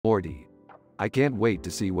Morty. I can't wait to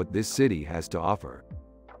see what this city has to offer.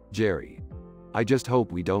 Jerry. I just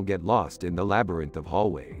hope we don't get lost in the labyrinth of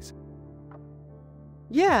hallways.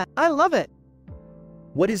 Yeah, I love it.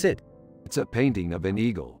 What is it? It's a painting of an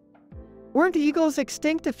eagle. Weren't eagles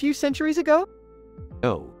extinct a few centuries ago?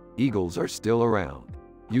 No, eagles are still around.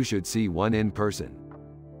 You should see one in person.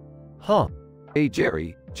 Huh. Hey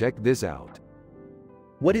Jerry, check this out.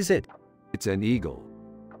 What is it? It's an eagle.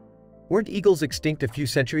 Weren't eagles extinct a few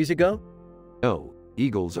centuries ago? No,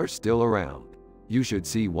 eagles are still around. You should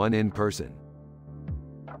see one in person.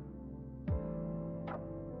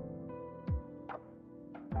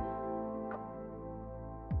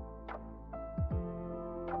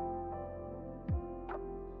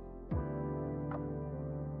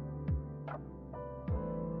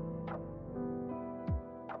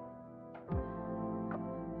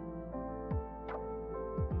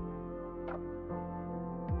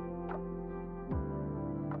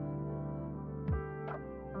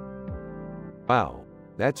 Wow,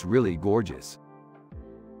 that's really gorgeous.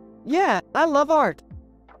 Yeah, I love art.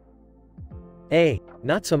 Hey,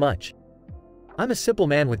 not so much. I'm a simple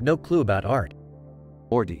man with no clue about art.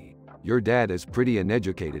 Morty, your dad is pretty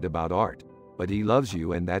uneducated about art, but he loves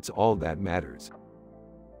you and that's all that matters.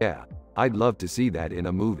 Yeah, I'd love to see that in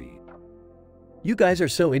a movie. You guys are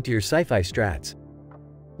so into your sci-fi strats.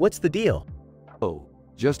 What's the deal? Oh,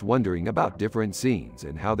 just wondering about different scenes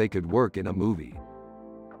and how they could work in a movie.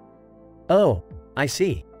 Oh, I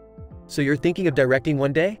see. So you're thinking of directing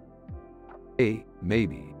one day? Hey,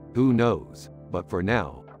 maybe, who knows, but for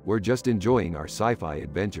now, we're just enjoying our sci-fi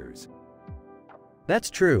adventures. That's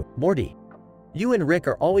true, Morty. You and Rick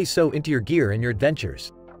are always so into your gear and your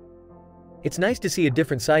adventures. It's nice to see a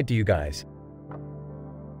different side to you guys.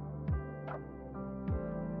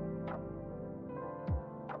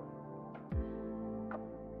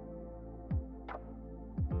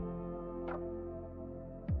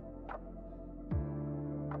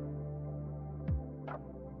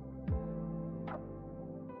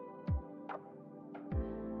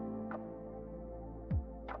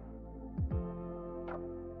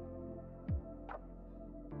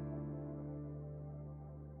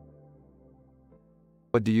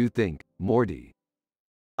 What do you think, Morty?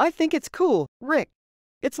 I think it's cool, Rick.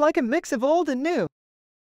 It's like a mix of old and new.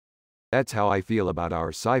 That's how I feel about our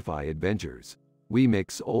sci-fi adventures. We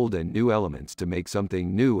mix old and new elements to make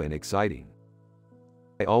something new and exciting.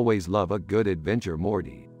 I always love a good adventure,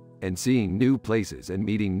 Morty, and seeing new places and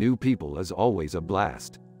meeting new people is always a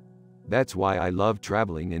blast. That's why I love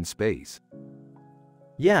traveling in space.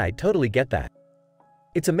 Yeah, I totally get that.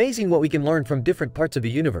 It's amazing what we can learn from different parts of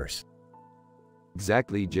the universe.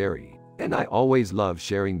 Exactly, Jerry, and I always love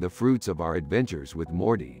sharing the fruits of our adventures with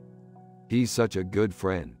Morty. He's such a good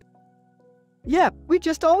friend. Yeah, we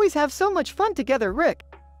just always have so much fun together, Rick.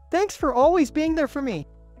 Thanks for always being there for me.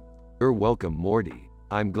 You're welcome, Morty.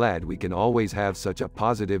 I'm glad we can always have such a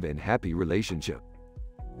positive and happy relationship.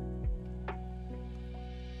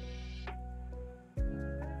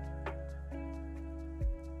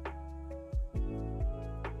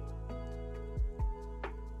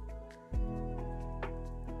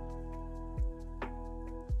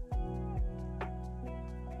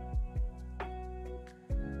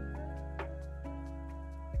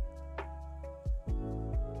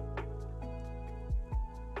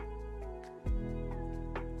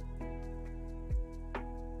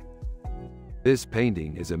 This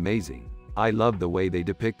painting is amazing. I love the way they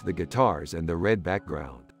depict the guitars and the red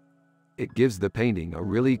background. It gives the painting a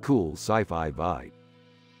really cool sci-fi vibe.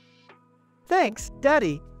 Thanks,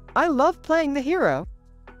 Daddy. I love playing the hero.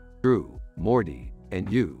 True, Morty,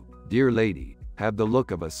 and you, dear lady, have the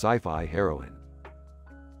look of a sci-fi heroine.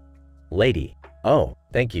 Lady. Oh,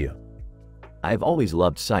 thank you. I've always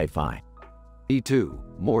loved sci-fi. Me too,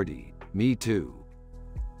 Morty, me too.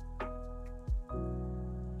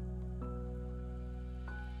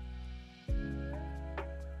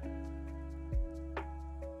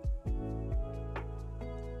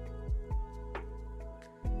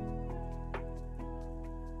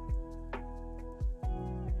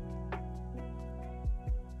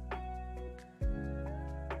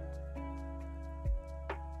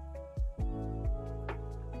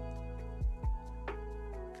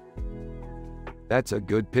 That's a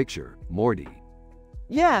good picture, Morty.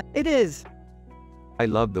 Yeah, it is. I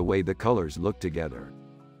love the way the colors look together.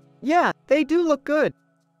 Yeah, they do look good.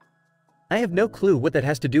 I have no clue what that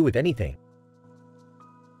has to do with anything.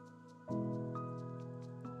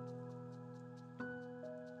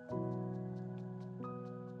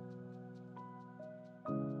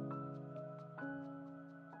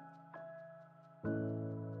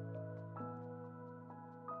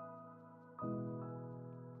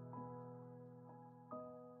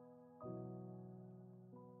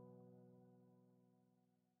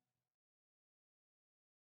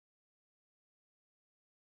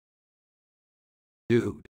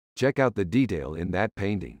 Dude, check out the detail in that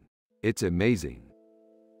painting. It's amazing.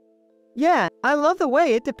 Yeah, I love the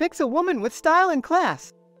way it depicts a woman with style and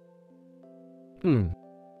class.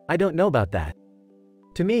 I don't know about that.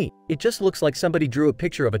 To me, it just looks like somebody drew a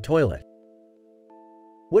picture of a toilet.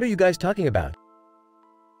 What are you guys talking about?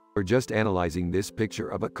 We're just analyzing this picture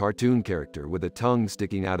of a cartoon character with a tongue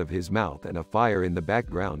sticking out of his mouth and a fire in the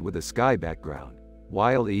background with a sky background.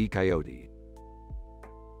 Wile E. Coyote.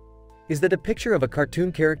 Is that a picture of a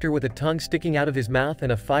cartoon character with a tongue sticking out of his mouth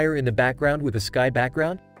and a fire in the background with a sky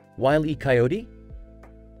background? Wile E. Coyote?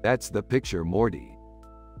 That's the picture, Morty.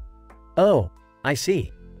 Oh, I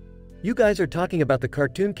see. You guys are talking about the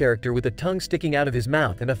cartoon character with a tongue sticking out of his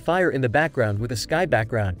mouth and a fire in the background with a sky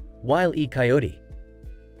background, Wile E. Coyote.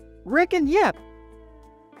 Rick and Yep.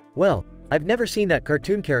 Well, I've never seen that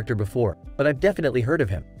cartoon character before, but I've definitely heard of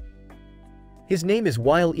him. His name is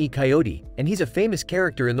Wile E. Coyote, and he's a famous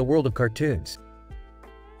character in the world of cartoons.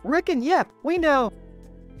 Rick and Yep, we know.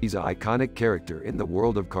 He's an iconic character in the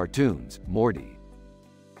world of cartoons, Morty.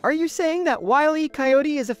 Are you saying that Wile E.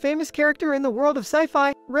 Coyote is a famous character in the world of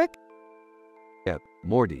sci-fi, Rick? Yep,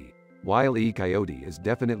 Morty. Wile E. Coyote is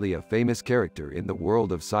definitely a famous character in the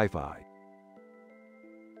world of sci-fi.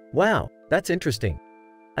 Wow, that's interesting.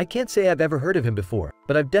 I can't say I've ever heard of him before,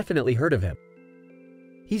 but I've definitely heard of him.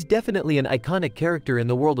 He's definitely an iconic character in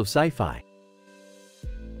the world of sci-fi.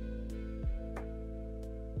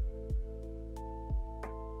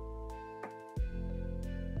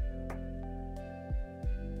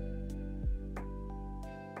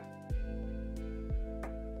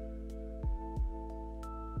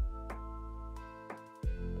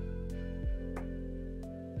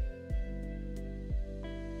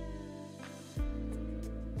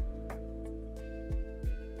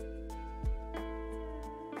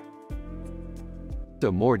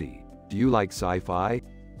 So Morty, do you like sci-fi?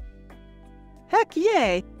 Heck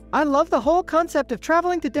yay! I love the whole concept of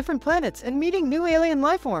traveling to different planets and meeting new alien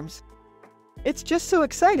lifeforms. It's just so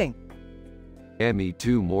exciting. Yeah, me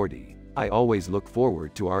too, Morty. I always look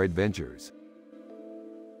forward to our adventures.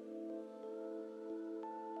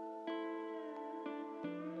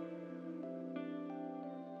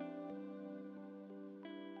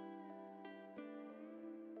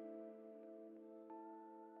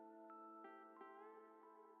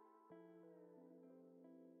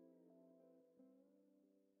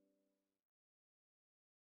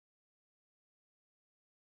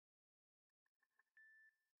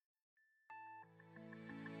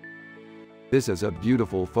 This is a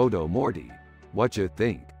beautiful photo, Morty. What you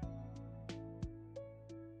think?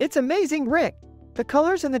 It's amazing, Rick. The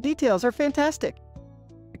colors and the details are fantastic.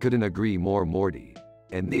 I couldn't agree more, Morty.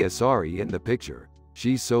 And the Asari in the picture,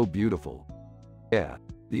 she's so beautiful. Yeah,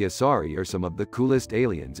 the Asari are some of the coolest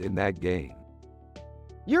aliens in that game.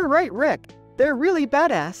 You're right, Rick. They're really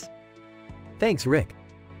badass. Thanks, Rick.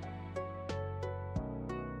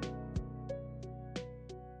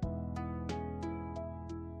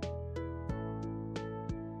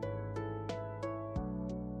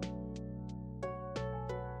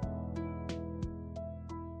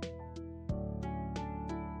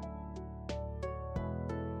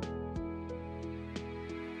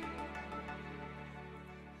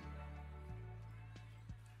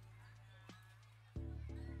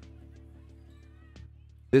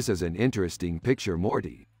 This is an interesting picture,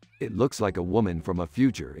 Morty. It looks like a woman from a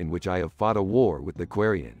future in which I have fought a war with the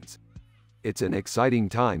Quarians. It's an exciting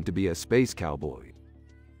time to be a space cowboy.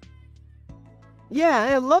 Yeah,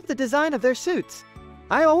 I love the design of their suits.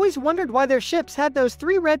 I always wondered why their ships had those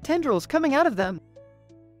 3 red tendrils coming out of them.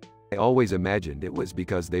 I always imagined it was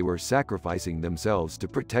because they were sacrificing themselves to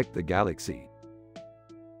protect the galaxy.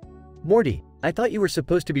 Morty, I thought you were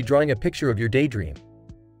supposed to be drawing a picture of your daydream.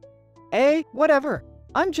 Whatever.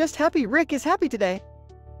 I'm just happy Rick is happy today.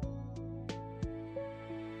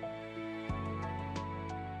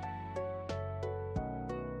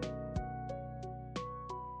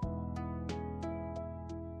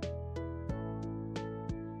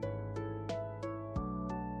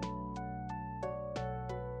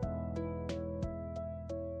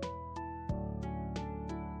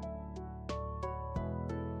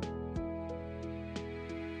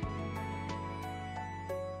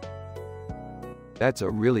 That's a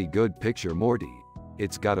really good picture, Morty.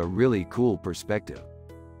 It's got a really cool perspective.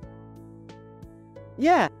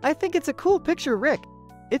 Yeah, I think it's a cool picture, Rick.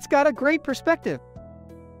 It's got a great perspective.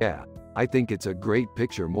 Yeah, I think it's a great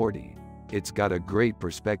picture, Morty. It's got a great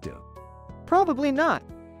perspective. Probably not.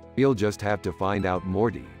 We'll just have to find out,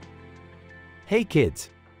 Morty. Hey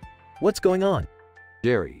kids. What's going on?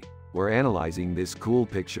 Jerry, we're analyzing this cool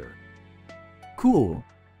picture. Cool.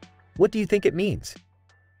 What do you think it means?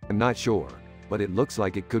 I'm not sure, but it looks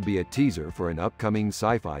like it could be a teaser for an upcoming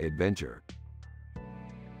sci-fi adventure.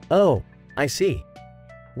 Oh, I see.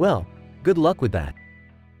 Well, good luck with that.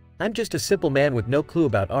 I'm just a simple man with no clue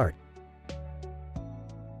about art.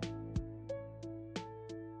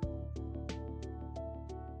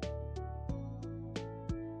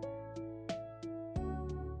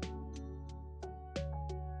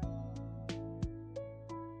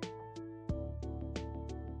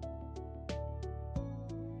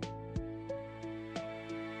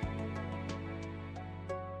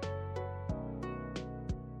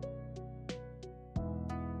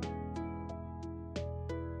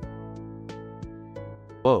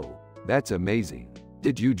 Whoa, that's amazing.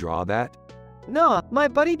 Did you draw that? No, my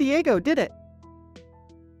buddy Diego did it.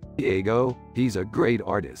 Diego, he's a great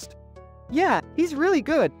artist. Yeah, he's really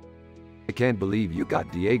good. I can't believe you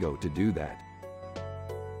got Diego to do that.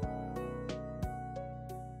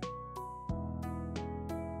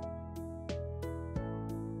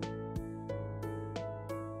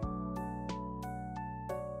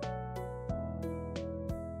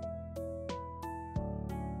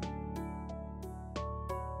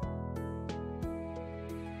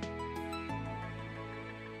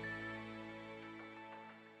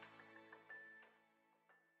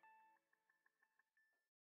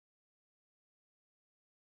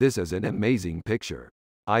 This is an amazing picture.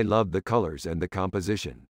 I love the colors and the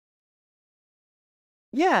composition.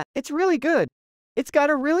 Yeah, it's really good. It's got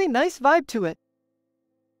a really nice vibe to it.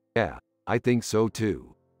 Yeah, I think so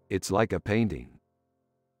too. It's like a painting.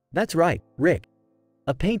 That's right, Rick.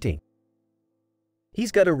 A painting.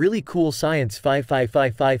 He's got a really cool science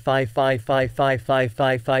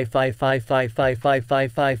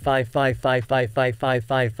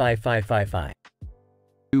 5555555555555555555555555555555555555555555555555555555.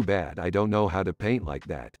 Too bad I don't know how to paint like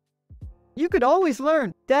that. You could always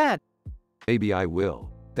learn, Dad. Maybe I will.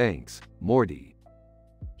 Thanks, Morty.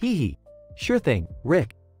 Hee hee. Sure thing,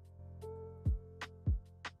 Rick.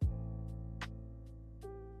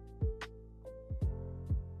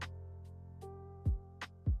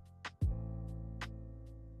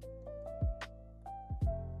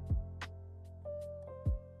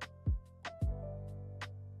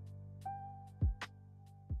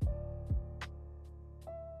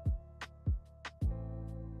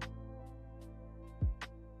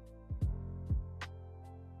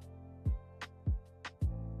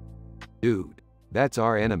 Dude, that's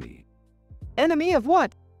our enemy. Enemy of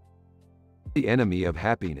what? The enemy of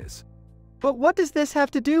happiness. But what does this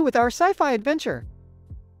have to do with our sci-fi adventure?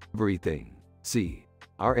 Everything. See,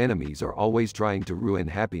 our enemies are always trying to ruin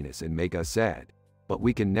happiness and make us sad. But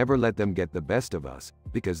we can never let them get the best of us,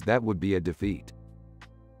 because that would be a defeat.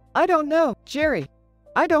 I don't know, Jerry.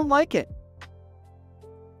 I don't like it.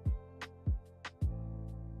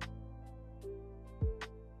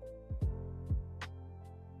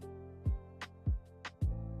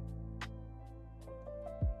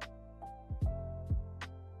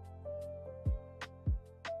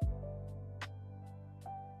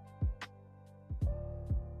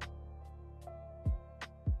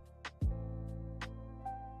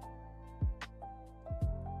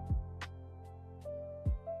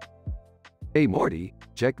 Hey Morty,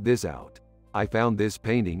 check this out. I found this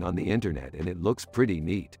painting on the internet and it looks pretty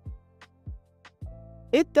neat.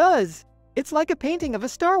 It does. It's like a painting of a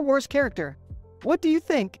Star Wars character. What do you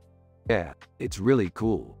think? Yeah, it's really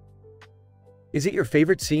cool. Is it your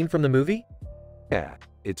favorite scene from the movie? Yeah,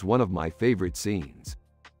 it's one of my favorite scenes.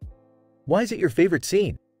 Why is it your favorite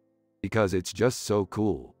scene? Because it's just so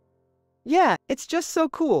cool. Yeah, it's just so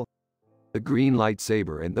cool. The green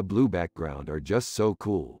lightsaber and the blue background are just so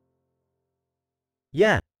cool.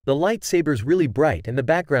 Yeah, the lightsaber's really bright and the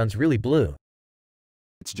background's really blue.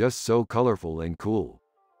 It's just so colorful and cool.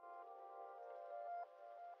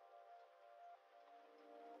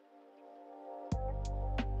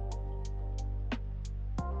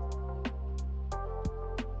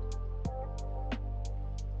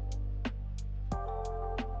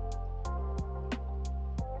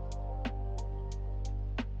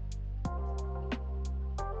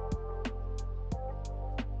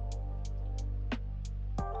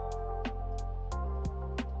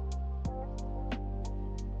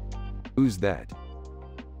 Who's that?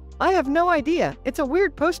 I have no idea. It's a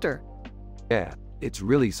weird poster. Yeah, it's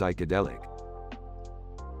really psychedelic.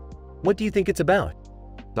 What do you think it's about?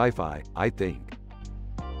 Sci-fi, I think.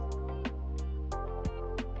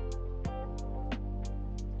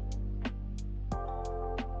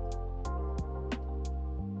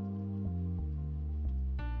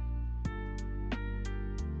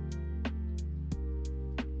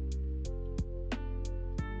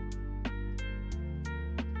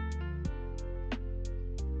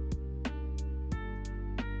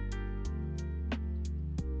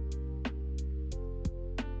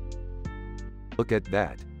 Look at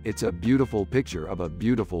that. It's a beautiful picture of a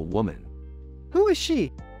beautiful woman. Who is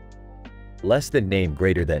she? Less than name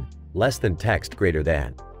greater than. Less than text greater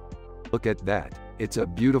than. Look at that. It's a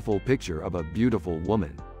beautiful picture of a beautiful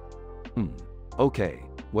woman. Okay.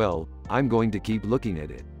 Well, I'm going to keep looking at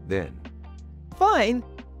it, then. Fine.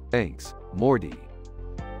 Thanks, Morty.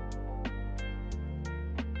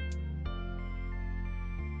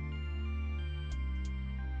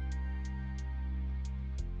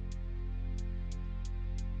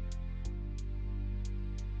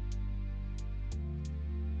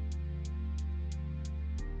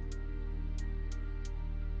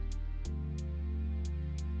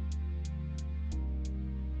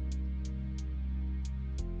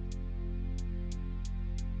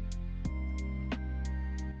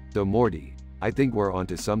 So Morty, I think we're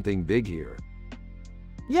onto something big here.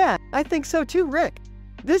 Yeah, I think so too, Rick.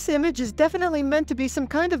 This image is definitely meant to be some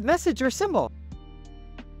kind of message or symbol.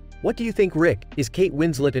 What do you think, Rick? Is Kate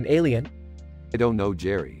Winslet an alien? I don't know,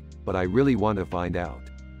 Jerry, but I really want to find out.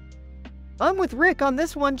 I'm with Rick on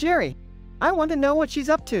this one, Jerry. I want to know what she's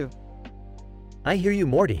up to. I hear you,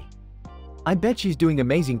 Morty. I bet she's doing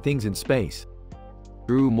amazing things in space.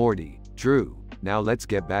 True, Morty, true. Now let's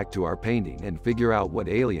get back to our painting and figure out what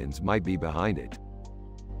aliens might be behind it.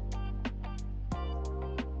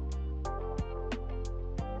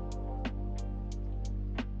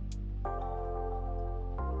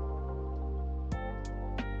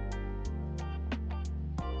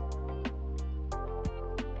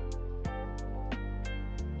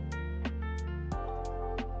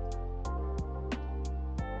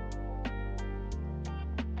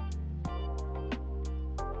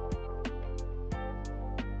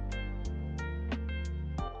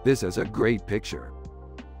 This is a great picture.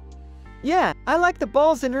 Yeah, I like the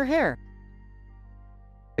balls in her hair.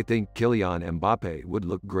 I think Kylian Mbappe would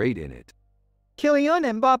look great in it.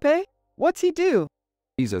 Kylian Mbappe? What's he do?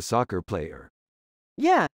 He's a soccer player.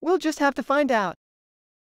 Yeah, we'll just have to find out.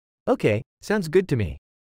 Okay, sounds good to me.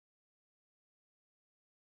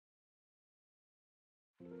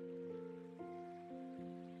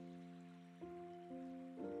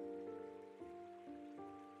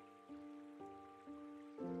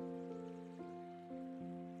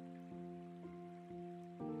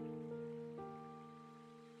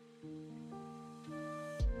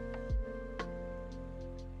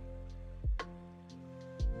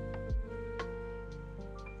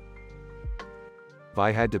 If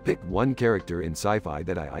I had to pick one character in sci-fi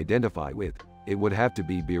that I identify with, it would have to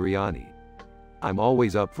be Biryani. I'm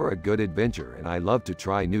always up for a good adventure and I love to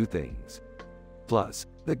try new things. Plus,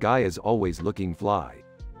 the guy is always looking fly.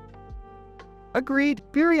 Agreed,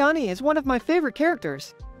 Biryani is one of my favorite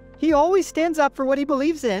characters. He always stands up for what he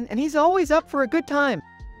believes in and he's always up for a good time.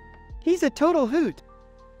 He's a total hoot.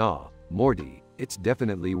 Ah, Morty, it's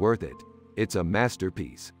definitely worth it. It's a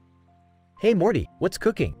masterpiece. Hey Morty, what's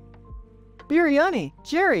cooking? Biryani,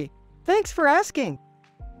 Jerry, thanks for asking.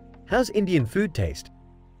 How's Indian food taste?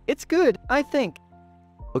 It's good, I think.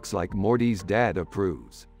 Looks like Morty's dad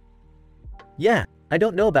approves. Yeah, I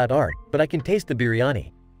don't know about art, but I can taste the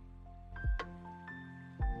biryani.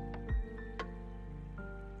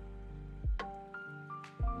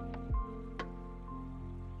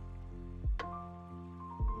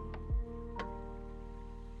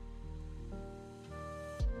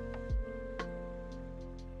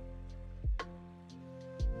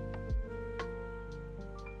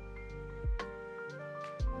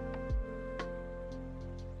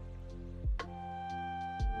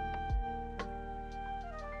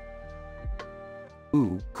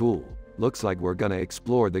 Ooh, cool. Looks like we're gonna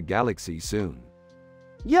explore the galaxy soon.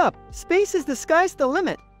 Yup, space is the sky's the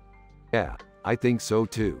limit. Yeah, I think so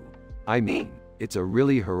too. I mean, it's a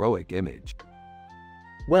really heroic image.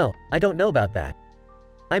 Well, I don't know about that.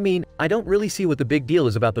 I mean, I don't really see what the big deal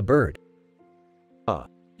is about the bird.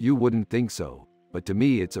 You wouldn't think so, but to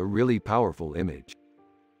me it's a really powerful image.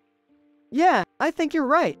 Yeah, I think you're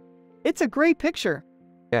right. It's a great picture.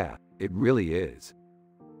 Yeah, it really is.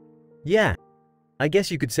 Yeah, I guess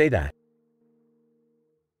you could say that.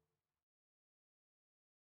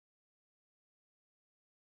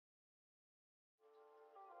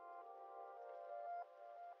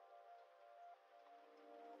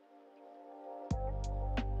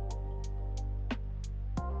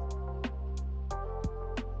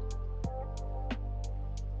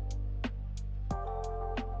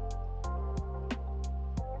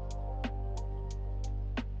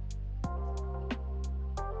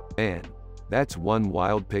 Man, that's one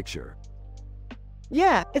wild picture.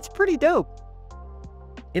 Yeah, it's pretty dope.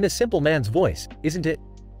 In a simple man's voice, isn't it?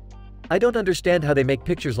 I don't understand how they make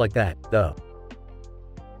pictures like that, though.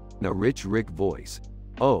 In a rich Rick voice.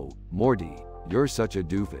 Oh, Morty, You're such a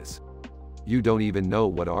doofus. You don't even know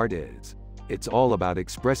what art is. It's all about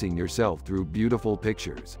expressing yourself through beautiful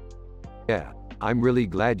pictures. Yeah, I'm really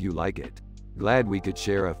glad you like it. Glad we could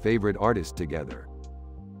share a favorite artist together.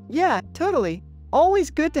 Yeah, totally. Always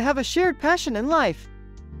good to have a shared passion in life.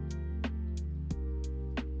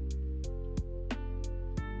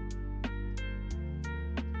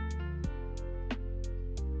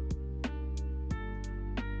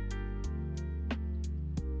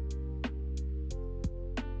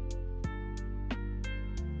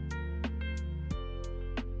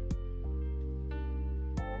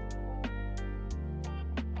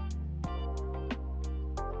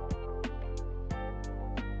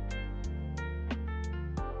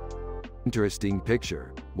 Interesting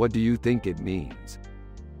picture. What do you think it means?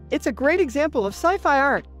 It's a great example of sci-fi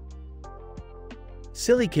art.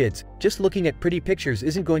 Silly kids, just looking at pretty pictures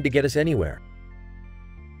isn't going to get us anywhere.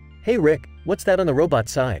 Hey Rick, what's that on the robot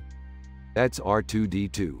side? That's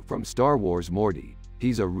R2-D2 from Star Wars Morty.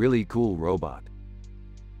 He's a really cool robot.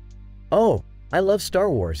 Oh, I love Star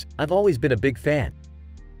Wars. I've always been a big fan.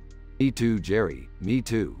 Me too, Jerry. Me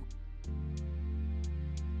too.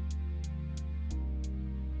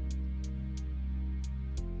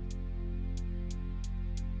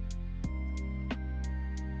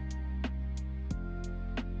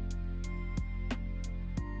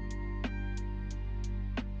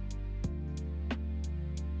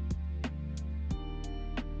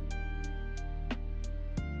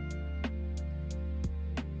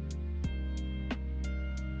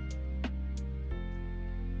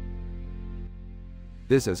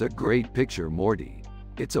 This is a great picture, Morty.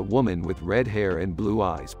 It's a woman with red hair and blue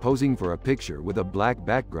eyes posing for a picture with a black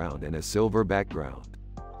background and a silver background.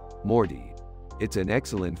 Morty. It's an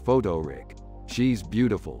excellent photo, Rick. She's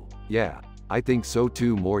beautiful. Yeah, I think so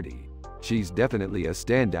too, Morty. She's definitely a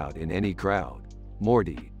standout in any crowd.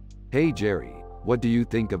 Morty. Hey Jerry, what do you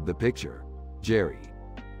think of the picture? Jerry.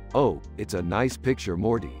 Oh, it's a nice picture,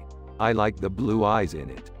 Morty. I like the blue eyes in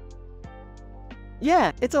it.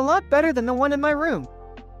 Yeah, it's a lot better than the one in my room.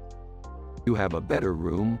 You have a better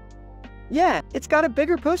room? Yeah, it's got a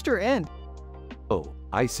bigger poster and… Oh,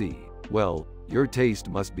 I see. Well, your taste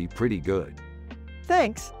must be pretty good.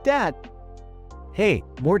 Thanks, Dad. Hey,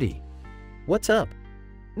 Morty. What's up?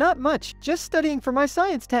 Not much, just studying for my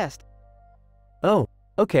science test. Oh,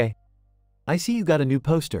 okay. I see you got a new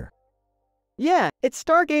poster. Yeah, it's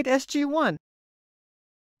Stargate SG-1.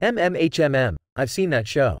 I've seen that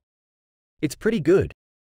show. It's pretty good.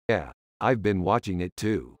 Yeah, I've been watching it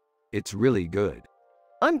too. It's really good.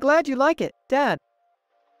 I'm glad you like it, Dad.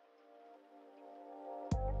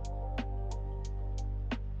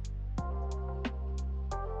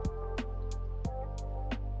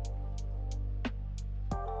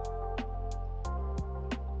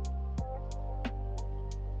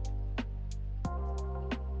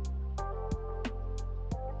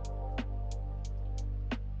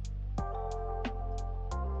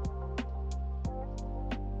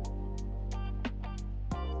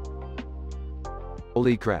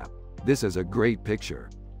 Holy crap, this is a great picture.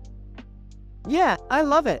 Yeah, I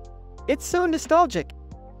love it. It's so nostalgic.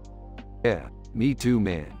 Yeah, me too,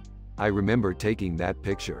 man. I remember taking that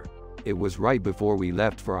picture. It was right before we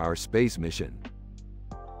left for our space mission.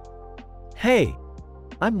 Hey,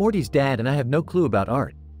 I'm Morty's dad and I have no clue about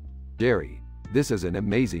art. Jerry, this is an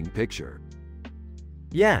amazing picture.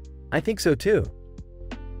 Yeah, I think so too.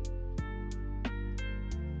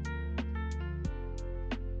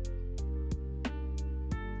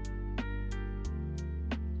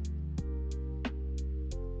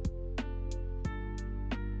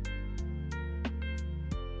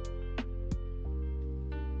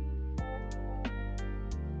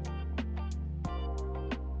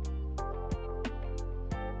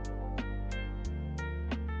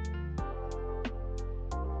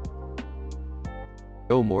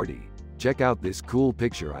 Oh Morty, check out this cool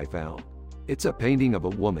picture I found. It's a painting of a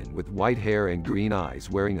woman with white hair and green eyes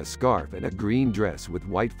wearing a scarf and a green dress with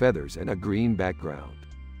white feathers and a green background.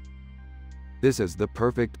 This is the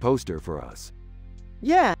perfect poster for us.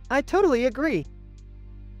 Yeah, I totally agree.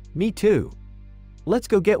 Me too. Let's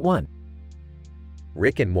go get one.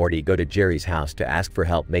 Rick and Morty go to Jerry's house to ask for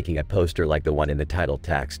help making a poster like the one in the title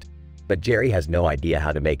text. But Jerry has no idea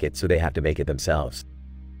how to make it, so they have to make it themselves.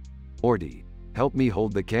 Morty, help me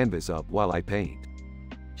hold the canvas up while I paint.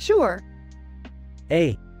 Sure.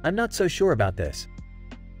 Hey, I'm not so sure about this.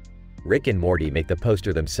 Rick and Morty make the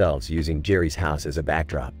poster themselves using Jerry's house as a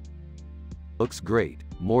backdrop. Looks great,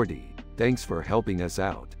 Morty. Thanks for helping us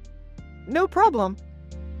out. No problem.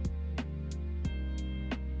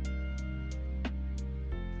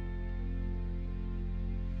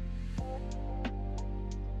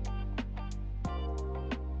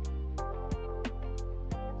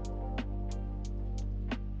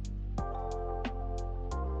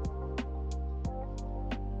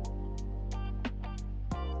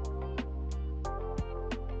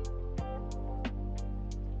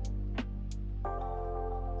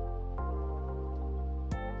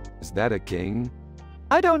 Is that a king?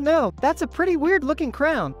 I don't know, that's a pretty weird looking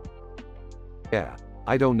crown. Yeah,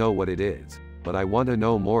 I don't know what it is, but I want to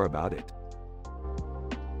know more about it.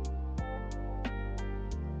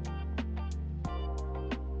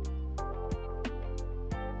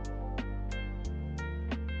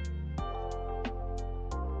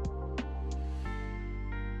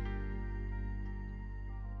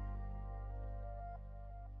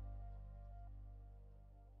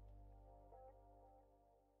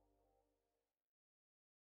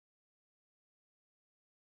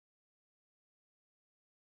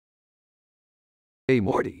 Hey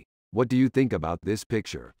Morty, what do you think about this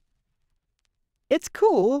picture? It's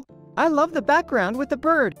cool. I love the background with the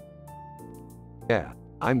bird. Yeah,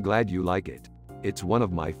 I'm glad you like it. It's one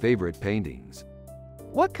of my favorite paintings.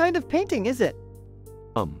 What kind of painting is it?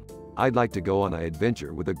 I'd like to go on an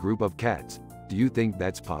adventure with a group of cats. Do you think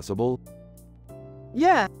that's possible?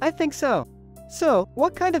 Yeah, I think so. So,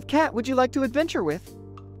 what kind of cat would you like to adventure with?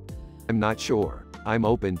 I'm not sure. I'm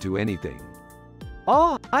open to anything.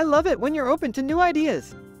 Oh, I love it when you're open to new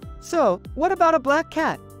ideas. So, what about a black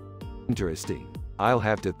cat? Interesting. I'll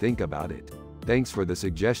have to think about it. Thanks for the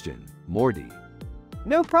suggestion, Morty.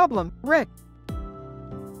 No problem, Rick.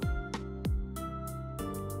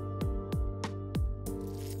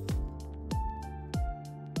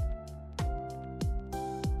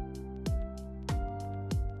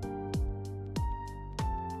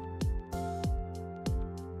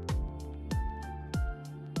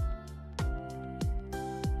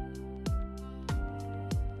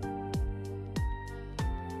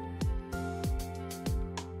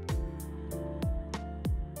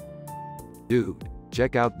 Dude,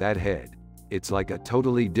 check out that head. It's like a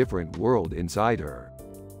totally different world inside her.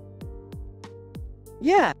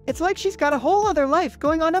 Yeah, it's like she's got a whole other life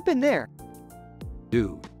going on up in there.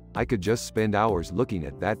 Dude, I could just spend hours looking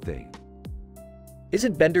at that thing.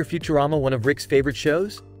 Isn't Bender Futurama one of Rick's favorite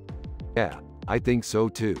shows? Yeah, I think so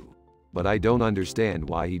too. But I don't understand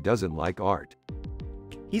why he doesn't like art.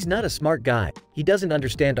 He's not a smart guy. He doesn't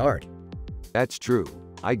understand art. That's true,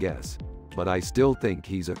 I guess. But I still think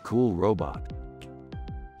he's a cool robot.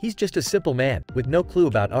 He's just a simple man, with no clue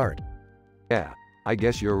about art. Yeah, I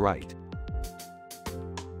guess you're right.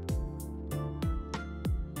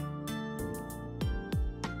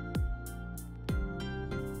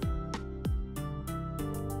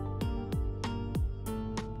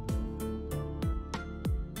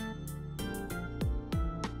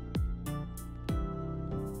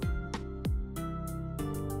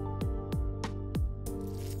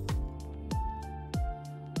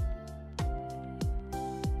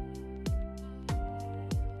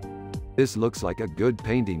 This looks like a good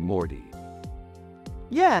painting, Morty.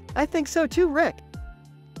 Yeah, I think so too, Rick.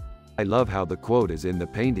 I love how the quote is in the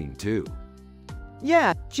painting too.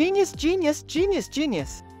 Yeah, genius, genius, genius,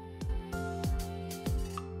 genius.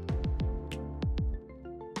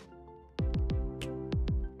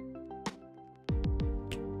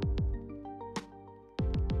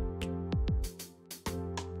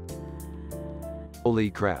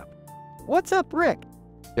 Holy crap. What's up, Rick?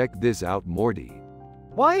 Check this out, Morty.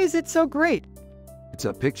 Why is it so great? It's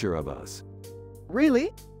a picture of us.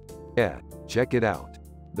 Really? Yeah, check it out.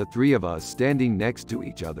 The three of us standing next to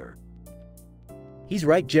each other. He's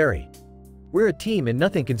right, Jerry. We're a team and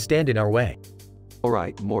nothing can stand in our way.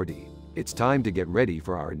 Alright, Morty. It's time to get ready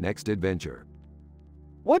for our next adventure.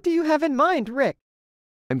 What do you have in mind, Rick?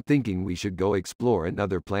 I'm thinking we should go explore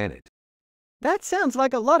another planet. That sounds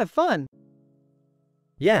like a lot of fun.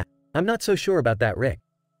 Yeah, I'm not so sure about that, Rick.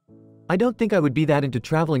 I don't think I would be that into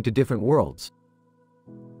traveling to different worlds.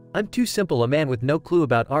 I'm too simple a man with no clue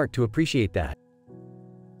about art to appreciate that.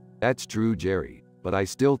 That's true, Jerry, but I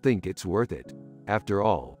still think it's worth it. After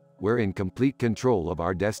all, we're in complete control of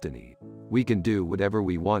our destiny. We can do whatever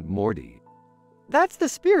we want, Morty. That's the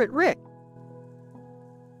spirit, Rick.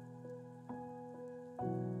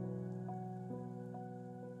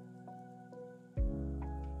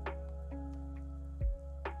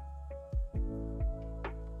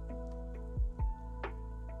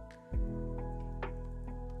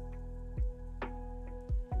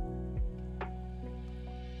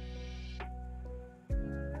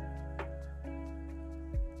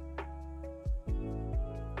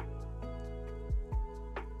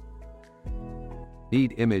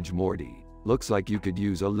 Neat image, Morty. Looks like you could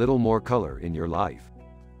use a little more color in your life.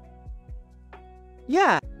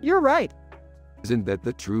 Yeah, you're right. Isn't that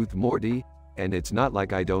the truth, Morty? And it's not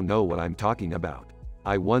like I don't know what I'm talking about.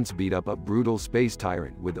 I once beat up a brutal space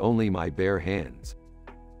tyrant with only my bare hands.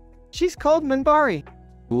 She's called Minbari.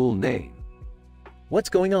 Cool name. What's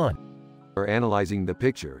going on? We're analyzing the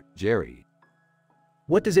picture, Jerry.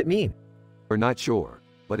 What does it mean? We're not sure,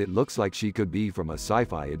 but it looks like she could be from a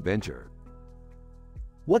sci-fi adventure.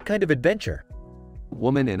 What kind of adventure?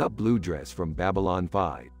 Woman in a blue dress from Babylon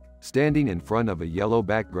 5, standing in front of a yellow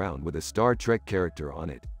background with a Star Trek character on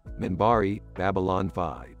it. Minbari, Babylon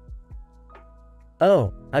 5.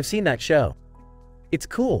 Oh, I've seen that show. It's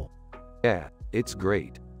cool. Yeah, it's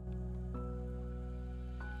great.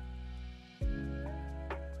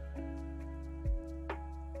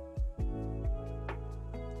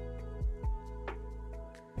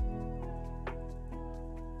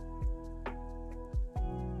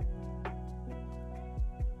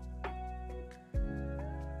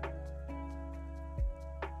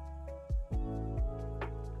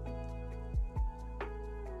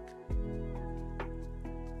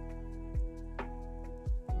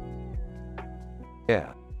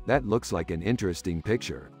 Yeah, that looks like an interesting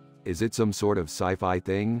picture. Is it some sort of sci-fi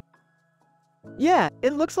thing? Yeah,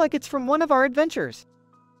 it looks like it's from one of our adventures.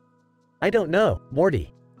 I don't know,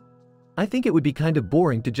 Morty. I think it would be kind of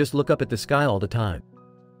boring to just look up at the sky all the time.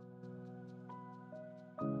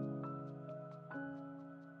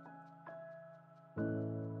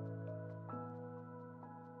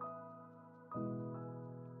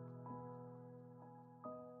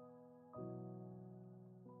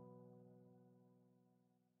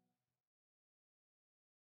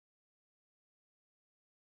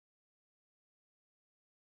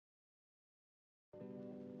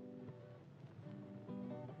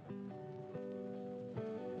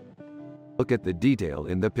 Look at the detail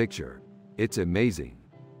in the picture. It's amazing.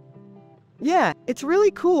 Yeah, it's really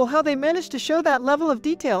cool how they managed to show that level of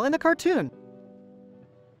detail in the cartoon.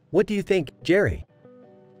 What do you think, Jerry?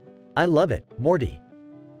 I love it, Morty.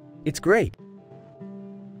 It's great.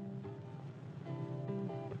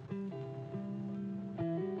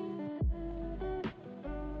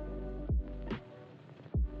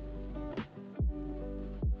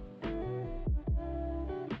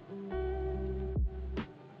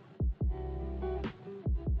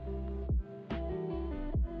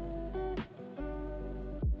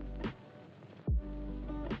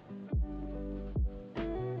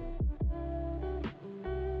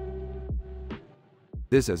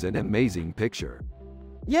 This is an amazing picture.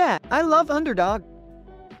 Yeah, I love Underdog.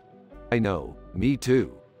 I know, me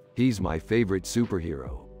too. He's my favorite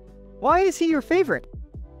superhero. Why is he your favorite?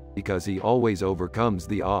 Because he always overcomes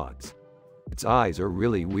the odds. Its eyes are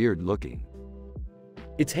really weird looking.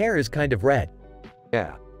 Its hair is kind of red.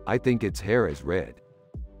 Yeah, I think its hair is red.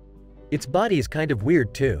 Its body is kind of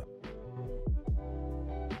weird too.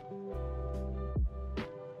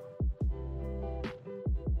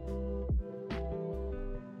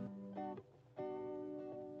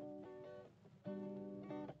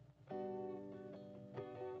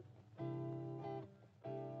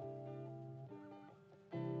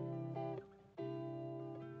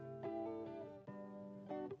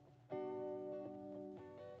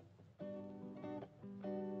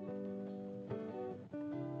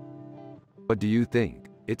 What do you think?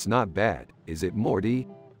 It's not bad, is it, Morty?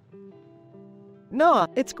 Nah,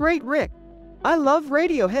 it's great, Rick. I love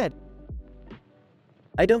Radiohead.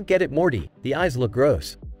 I don't get it, Morty. The eyes look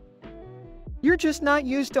gross. You're just not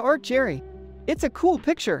used to art, Jerry. It's a cool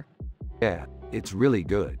picture. Yeah, it's really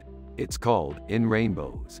good. It's called In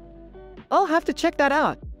Rainbows. I'll have to check that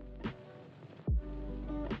out.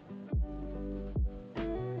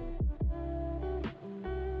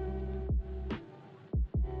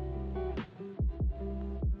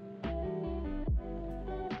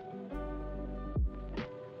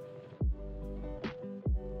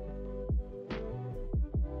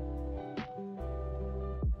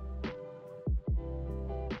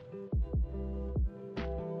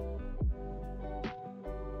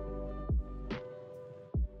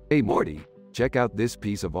 Hey Morty, check out this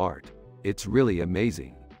piece of art. It's really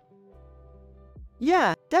amazing.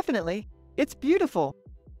 Yeah, definitely. It's beautiful.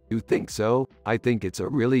 You think so? I think it's a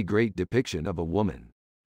really great depiction of a woman.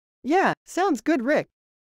 Yeah, sounds good, Rick.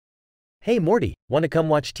 Hey Morty, want to come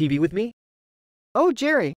watch TV with me? Oh,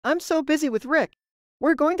 Jerry, I'm so busy with Rick.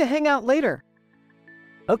 We're going to hang out later.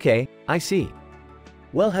 Okay, I see.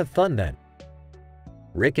 Well, have fun then.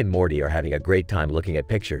 Rick and Morty are having a great time looking at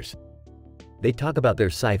pictures. They talk about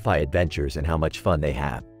their sci-fi adventures and how much fun they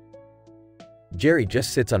have. Jerry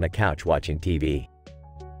just sits on a couch watching TV.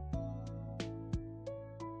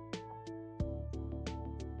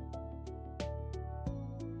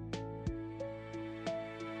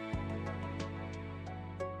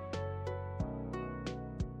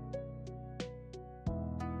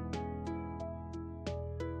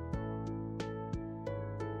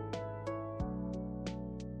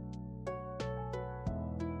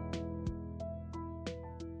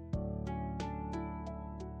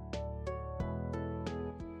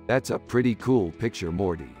 That's a pretty cool picture,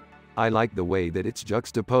 Morty. I like the way that it's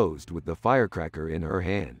juxtaposed with the firecracker in her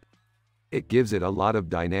hand. It gives it a lot of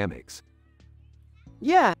dynamics.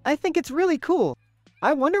 Yeah, I think it's really cool.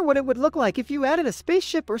 I wonder what it would look like if you added a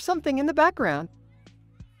spaceship or something in the background.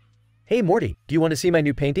 Hey Morty, do you want to see my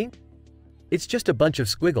new painting? It's just a bunch of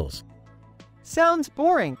squiggles. Sounds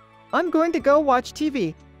boring. I'm going to go watch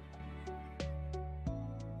TV.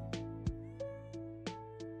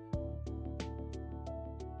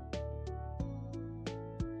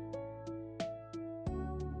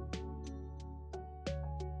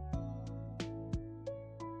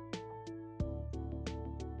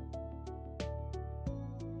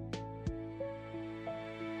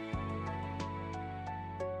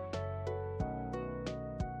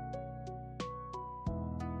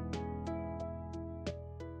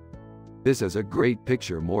 This is a great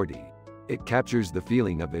picture, Morty. It captures the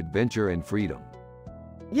feeling of adventure and freedom.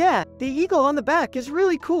 Yeah, the eagle on the back is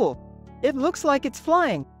really cool. It looks like it's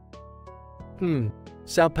flying.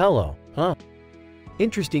 Sao Paulo, huh?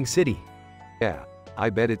 Interesting city. Yeah,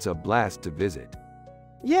 I bet it's a blast to visit.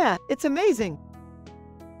 Yeah, it's amazing.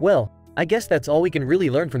 Well, I guess that's all we can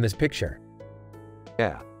really learn from this picture.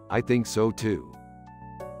 Yeah, I think so too.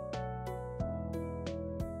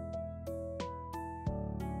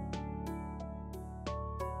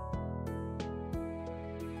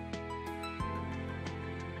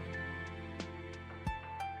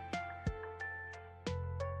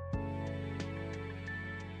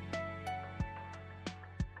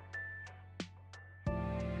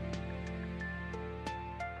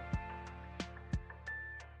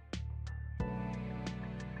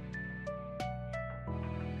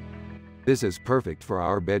 This is perfect for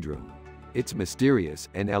our bedroom. It's mysterious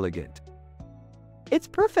and elegant. It's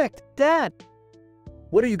perfect, Dad.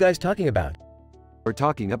 What are you guys talking about? We're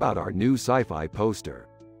talking about our new sci-fi poster.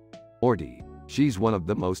 Morty, she's one of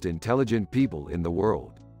the most intelligent people in the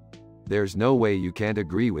world. There's no way you can't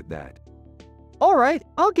agree with that. Alright,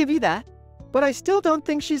 I'll give you that. But I still don't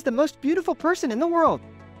think she's the most beautiful person in the world.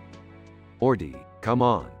 Morty, come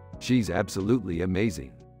on. She's absolutely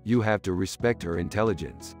amazing. You have to respect her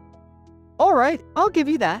intelligence. Alright, I'll give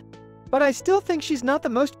you that. But I still think she's not the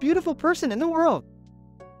most beautiful person in the world.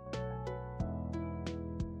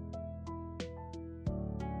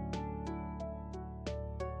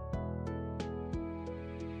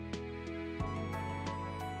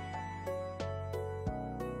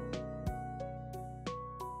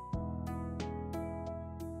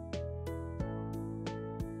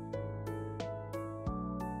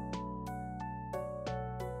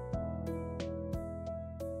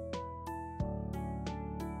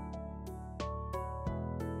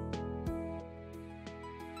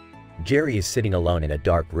 Jerry is sitting alone in a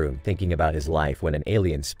dark room thinking about his life when an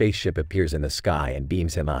alien spaceship appears in the sky and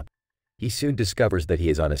beams him up. He soon discovers that he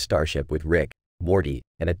is on a starship with Rick, Morty,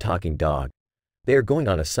 and a talking dog. They are going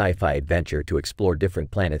on a sci-fi adventure to explore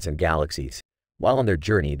different planets and galaxies. While on their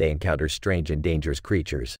journey, they encounter strange and dangerous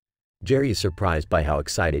creatures. Jerry is surprised by how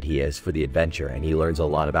excited he is for the adventure, and he learns a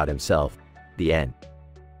lot about himself. The end.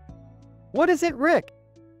 What is it, Rick?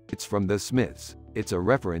 It's from the Smiths. It's a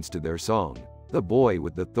reference to their song, The Boy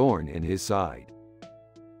with the Thorn in His Side.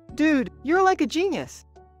 Dude, you're like a genius.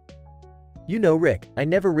 You know, Rick, I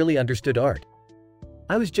never really understood art.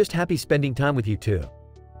 I was just happy spending time with you too.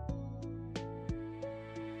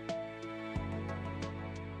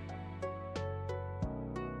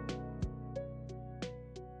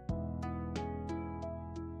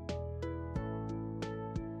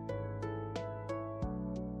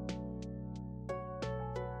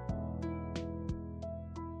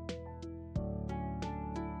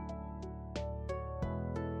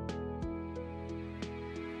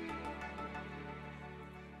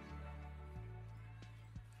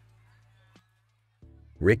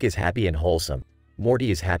 Rick is happy and wholesome.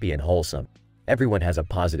 Morty is happy and wholesome. Everyone has a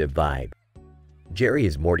positive vibe. Jerry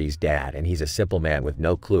is Morty's dad, and he's a simple man with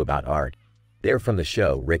no clue about art. They're from the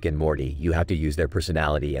show Rick and Morty. You have to use their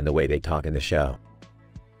personality and the way they talk in the show.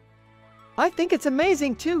 I think it's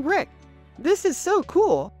amazing too, Rick. This is so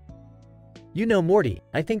cool. You know, Morty,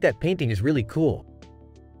 I think that painting is really cool.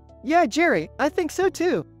 Yeah, Jerry, I think so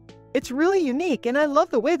too. It's really unique and I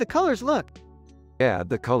love the way the colors look. Yeah,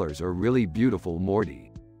 the colors are really beautiful, Morty.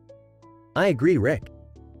 I agree, Rick.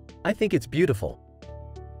 I think it's beautiful.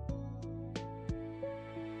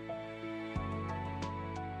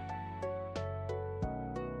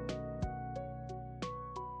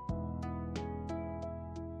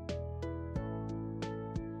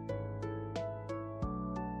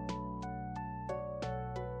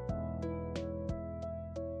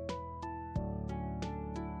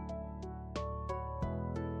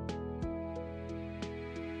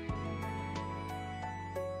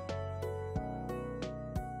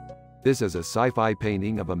 This is a sci-fi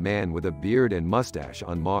painting of a man with a beard and mustache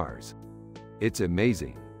on Mars. It's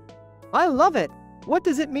amazing. I love it. What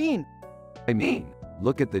does it mean? I mean,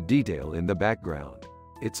 look at the detail in the background.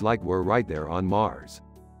 It's like we're right there on Mars.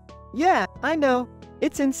 Yeah, I know.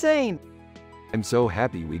 It's insane. I'm so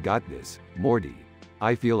happy we got this, Morty.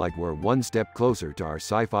 I feel like we're one step closer to our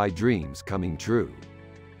sci-fi dreams coming true.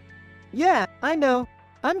 Yeah, I know.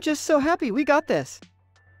 I'm just so happy we got this.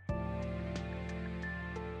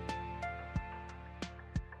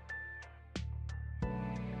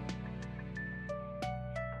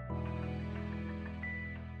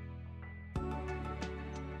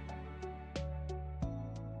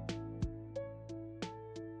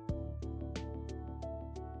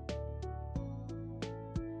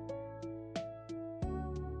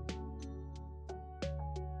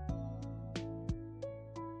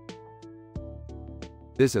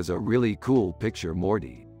 This is a really cool picture,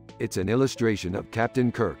 Morty. It's an illustration of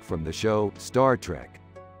Captain Kirk from the show Star Trek.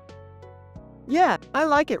 Yeah, I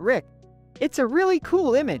like it, Rick. It's a really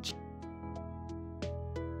cool image.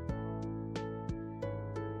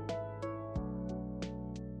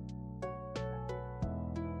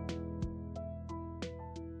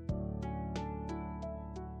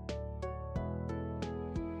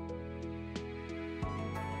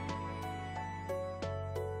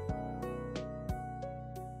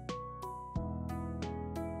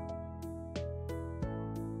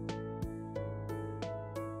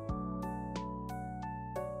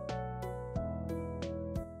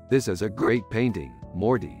 This is a great painting,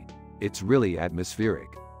 Morty. It's really atmospheric.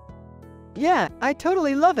 Yeah, I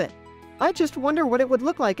totally love it. I just wonder what it would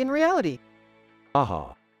look like in reality.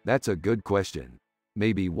 Aha, that's a good question.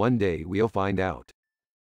 Maybe one day we'll find out.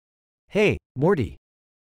 Hey, Morty.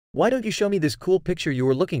 Why don't you show me this cool picture you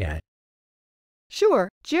were looking at? Sure,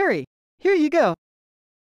 Jerry. Here you go.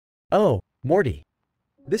 Oh, Morty.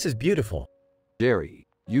 This is beautiful. Jerry,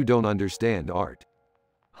 you don't understand art.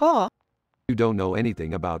 Huh? You don't know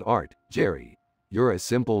anything about art, Jerry. You're a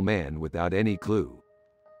simple man without any clue.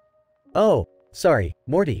 Oh, sorry,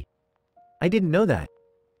 Morty. I didn't know that.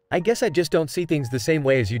 I guess I just don't see things the same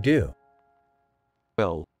way as you do.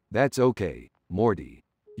 Well, that's okay, Morty.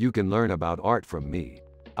 You can learn about art from me.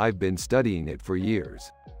 I've been studying it for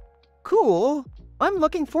years. Cool. I'm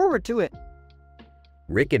looking forward to it.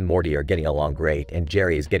 Rick and Morty are getting along great, and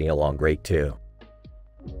Jerry is getting along great too.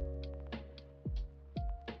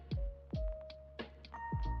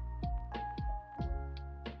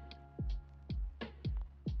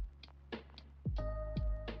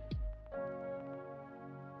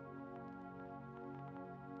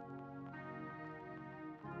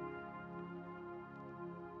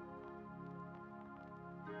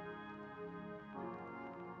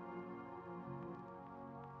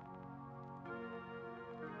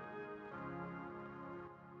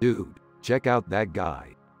 Dude, check out that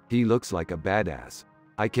guy. He looks like a badass.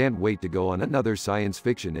 I can't wait to go on another science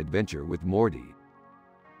fiction adventure with Morty.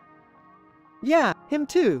 Yeah, him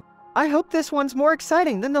too. I hope this one's more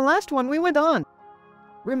exciting than the last one we went on.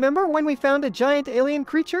 Remember when we found a giant alien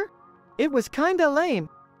creature? It was kinda lame.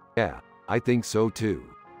 Yeah, I think so too.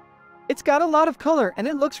 It's got a lot of color and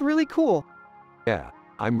it looks really cool. Yeah,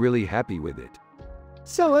 I'm really happy with it.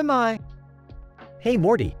 So am I. Hey,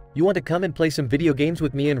 Morty, you want to come and play some video games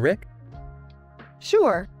with me and Rick?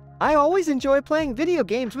 Sure. I always enjoy playing video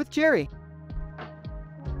games with Jerry.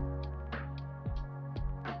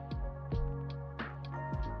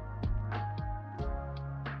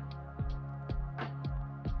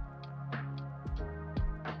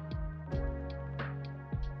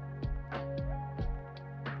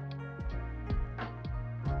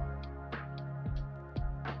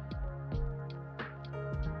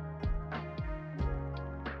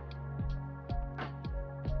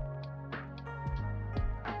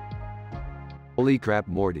 Holy crap,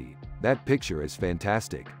 Morty. That picture is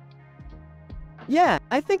fantastic. Yeah,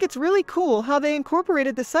 I think it's really cool how they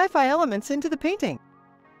incorporated the sci-fi elements into the painting.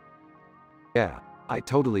 Yeah, I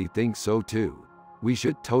totally think so too. We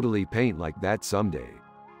should totally paint like that someday.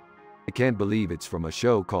 I can't believe it's from a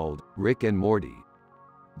show called Rick and Morty.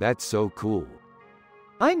 That's so cool.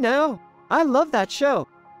 I know. I love that show.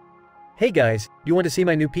 Hey guys, you want to see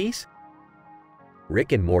my new piece?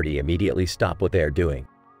 Rick and Morty immediately stop what they are doing,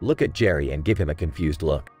 look at Jerry and give him a confused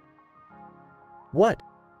look. What?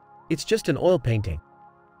 It's just an oil painting.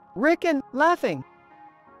 Rick and laughing.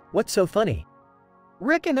 What's so funny?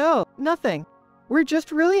 Rick and oh, nothing. We're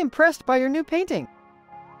just really impressed by your new painting.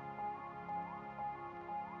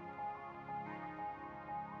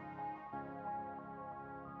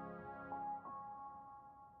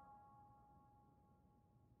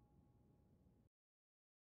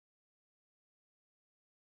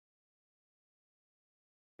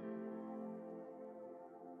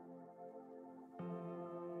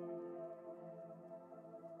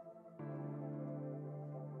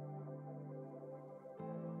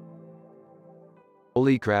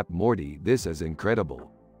 Holy crap, Morty, this is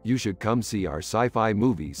incredible. You should come see our sci-fi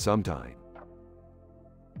movies sometime.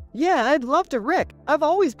 Yeah, I'd love to, Rick. I've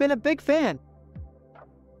always been a big fan.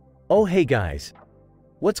 Oh hey guys.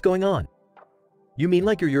 What's going on? You mean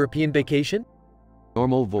like your European vacation?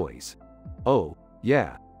 Normal voice. Oh,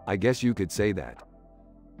 yeah, I guess you could say that.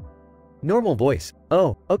 Normal voice.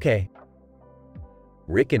 Oh, okay.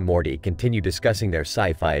 Rick and Morty continue discussing their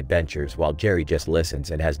sci-fi adventures while Jerry just listens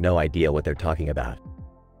and has no idea what they're talking about.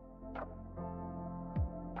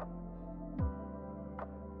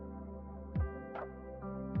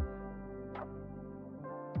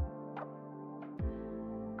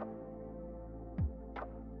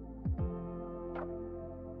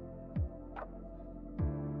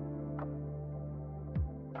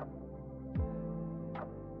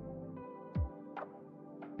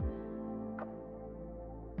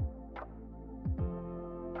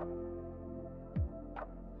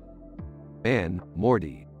 Man,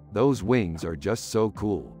 Morty, those wings are just so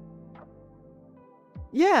cool.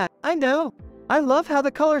 Yeah, I know. I love how the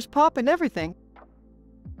colors pop and everything.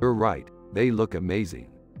 You're right, they look amazing.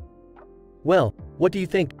 Well, what do you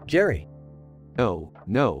think, Jerry?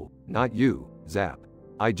 No, not you, Zap.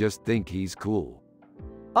 I just think he's cool.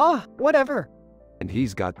 Ah, whatever. And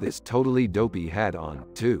he's got this totally dopey hat on,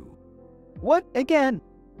 too. What, again?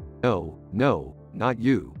 No, not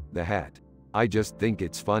you, the hat. I just think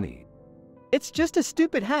it's funny. It's just a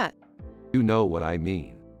stupid hat. You know what I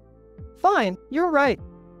mean. Fine, you're right.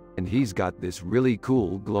 And he's got this really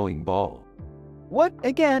cool glowing ball. What,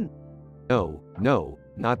 again? No,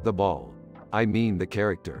 not the ball. I mean the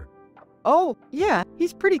character. Oh, yeah,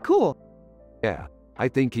 he's pretty cool. Yeah, I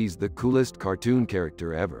think he's the coolest cartoon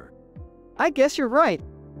character ever. I guess you're right.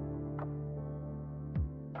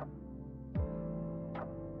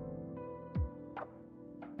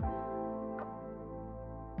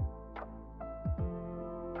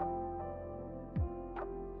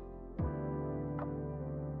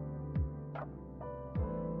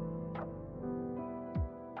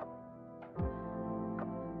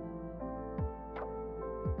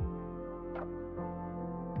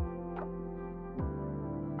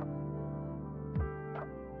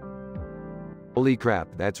 Holy crap,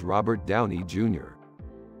 that's Robert Downey Jr.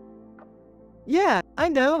 Yeah, I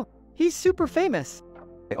know. He's super famous.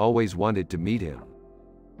 I always wanted to meet him.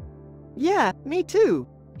 Yeah, me too.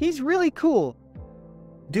 He's really cool.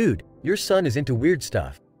 Dude, your son is into weird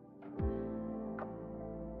stuff.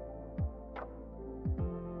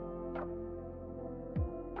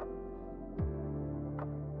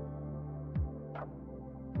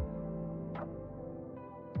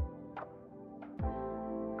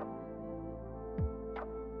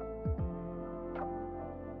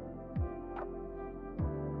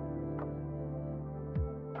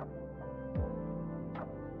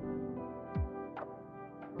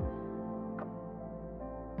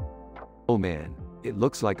 Oh man, it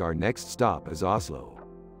looks like our next stop is Oslo.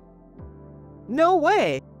 No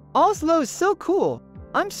way! Oslo's so cool.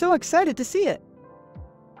 I'm so excited to see it.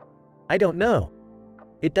 I don't know.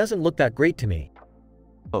 It doesn't look that great to me.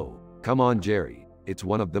 Oh, come on Jerry, it's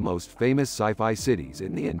one of the most famous sci-fi cities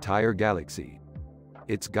in the entire galaxy.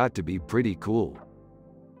 It's got to be pretty cool.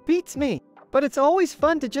 Beats me. But it's always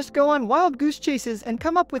fun to just go on wild goose chases and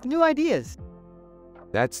come up with new ideas.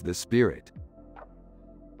 That's the spirit.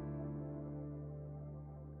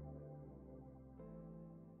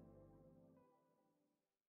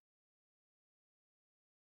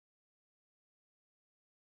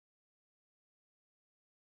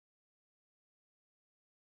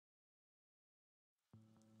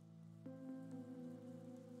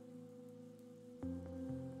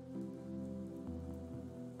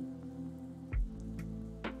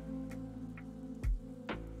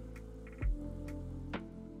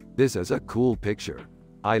 This is a cool picture.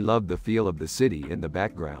 I love the feel of the city in the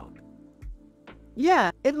background.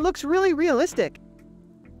 Yeah, it looks really realistic.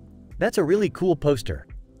 That's a really cool poster.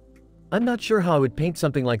 I'm not sure how I would paint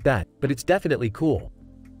something like that, but it's definitely cool.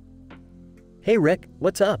 Hey Rick,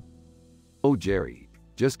 what's up? Oh Jerry,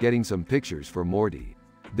 just getting some pictures for Morty.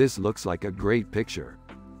 This looks like a great picture.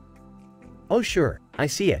 Oh sure, I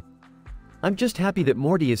see it. I'm just happy that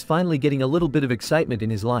Morty is finally getting a little bit of excitement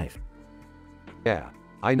in his life. Yeah,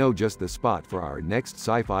 I know just the spot for our next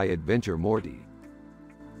sci-fi adventure, Morty.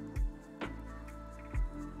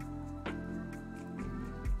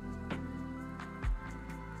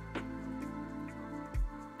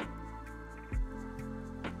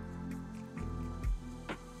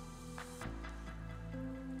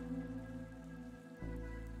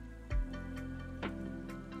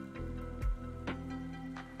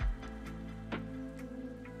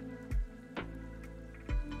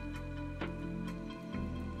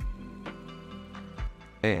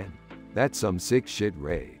 Man, that's some sick shit,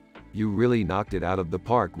 Ray. You really knocked it out of the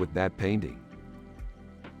park with that painting.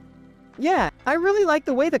 Yeah, I really like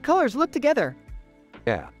the way the colors look together.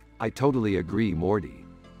 Yeah, I totally agree, Morty.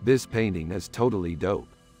 This painting is totally dope.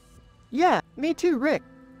 Yeah, me too, Rick.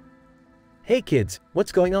 Hey kids,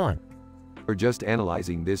 what's going on? We're just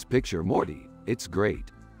analyzing this picture, Morty. It's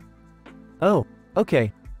great. Oh,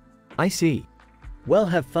 okay. I see. Well,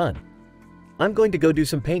 have fun. I'm going to go do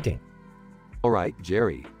some painting. Alright,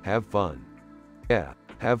 Jerry, have fun. Yeah,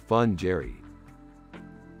 have fun, Jerry.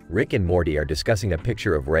 Rick and Morty are discussing a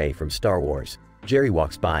picture of Ray from Star Wars. Jerry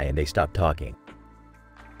walks by and they stop talking.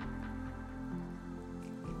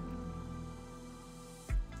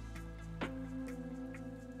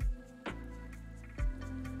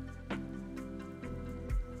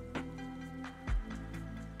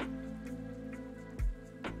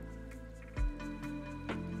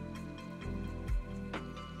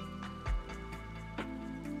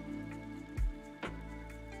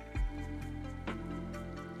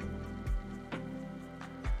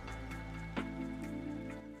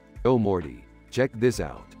 Oh Morty, check this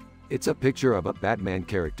out. It's a picture of a Batman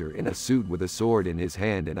character in a suit with a sword in his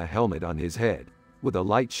hand and a helmet on his head, with a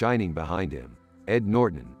light shining behind him. Ed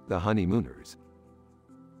Norton, The Honeymooners.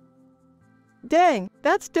 Dang,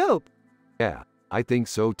 that's dope. Yeah, I think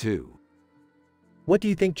so too. What do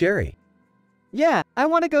you think, Jerry? Yeah, I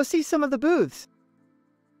want to go see some of the booths.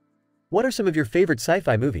 What are some of your favorite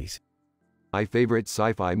sci-fi movies? My favorite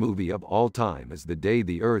sci-fi movie of all time is The Day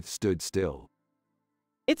the Earth Stood Still.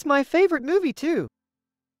 It's my favorite movie too.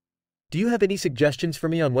 Do you have any suggestions for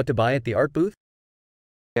me on what to buy at the art booth?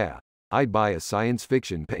 Yeah, I'd buy a science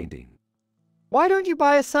fiction painting. Why don't you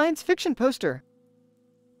buy a science fiction poster?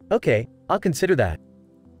 Okay, I'll consider that.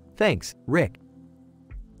 Thanks, Rick.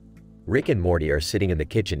 Rick and Morty are sitting in the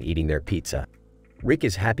kitchen eating their pizza. Rick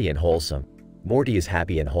is happy and wholesome. Morty is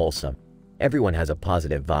happy and wholesome. Everyone has a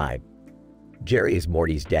positive vibe. Jerry is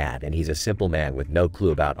Morty's dad and he's a simple man with no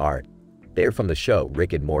clue about art. They're from the show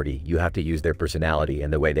Rick and Morty. You have to use their personality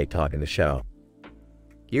and the way they talk in the show.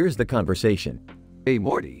 Here's the conversation. Hey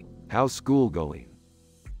Morty, how's school going?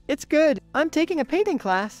 It's good. I'm taking a painting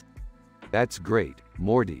class. That's great,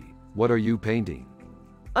 Morty. What are you painting?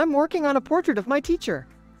 I'm working on a portrait of my teacher.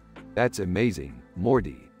 That's amazing,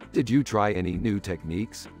 Morty. Did you try any new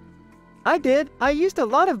techniques? I did. I used a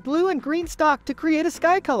lot of blue and green stock to create a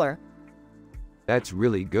sky color. That's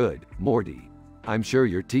really good, Morty. I'm sure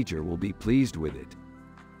your teacher will be pleased with it.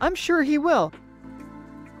 I'm sure he will.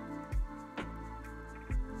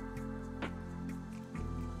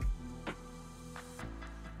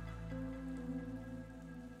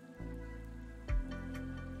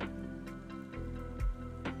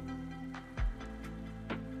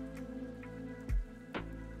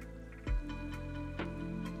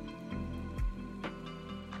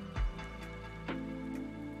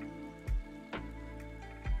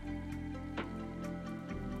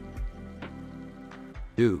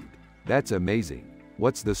 Dude, that's amazing.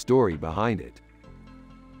 What's the story behind it?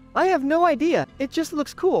 I have no idea. It just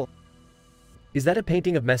looks cool. Is that a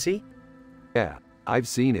painting of Messi? Yeah, I've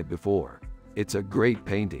seen it before. It's a great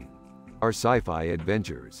painting. Our sci-fi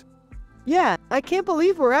adventures. Yeah, I can't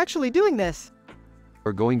believe we're actually doing this.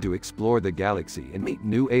 We're going to explore the galaxy and meet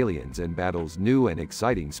new aliens and battles new and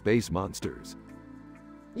exciting space monsters.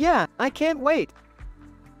 Yeah, I can't wait.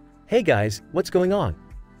 Hey guys, what's going on?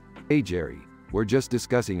 Hey Jerry, we're just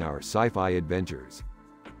discussing our sci-fi adventures.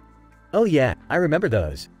 Oh yeah, I remember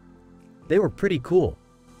those. They were pretty cool.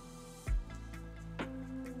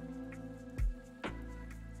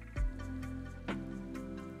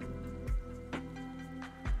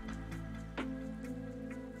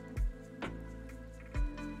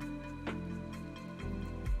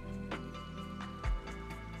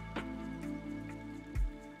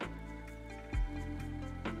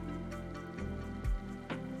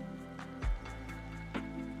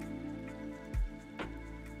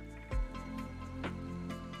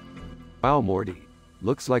 Wow Morty,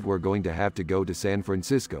 looks like we're going to have to go to San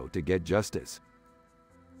Francisco to get justice.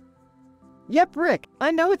 Yep, Rick,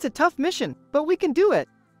 I know it's a tough mission, but we can do it.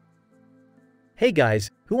 Hey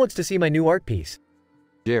guys, who wants to see my new art piece?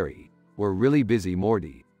 Jerry, we're really busy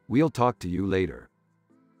Morty. We'll talk to you later.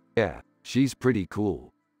 Yeah, she's pretty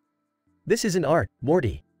cool. This isn't art,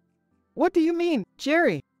 Morty. What do you mean,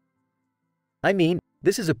 Jerry? I mean,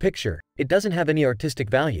 this is a picture. It doesn't have any artistic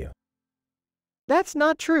value. That's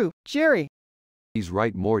not true, Jerry. He's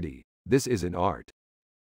right Morty, this isn't art.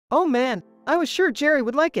 Oh man, I was sure Jerry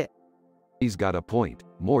would like it. He's got a point,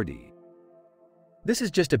 Morty. This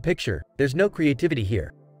is just a picture. There's no creativity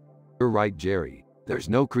here. You're right Jerry, there's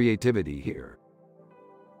no creativity here.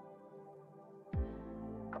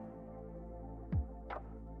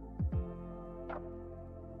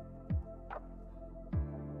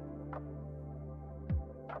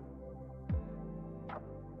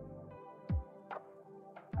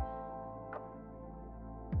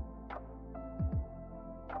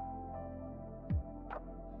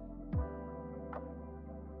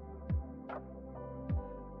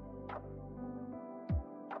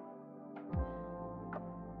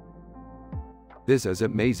 This is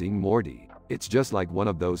amazing, Morty. It's just like one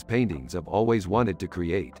of those paintings I've always wanted to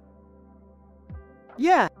create.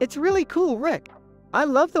 Yeah, it's really cool, Rick. I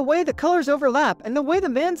love the way the colors overlap and the way the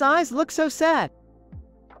man's eyes look so sad.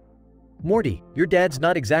 Morty, your dad's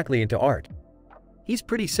not exactly into art. He's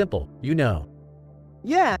pretty simple, you know.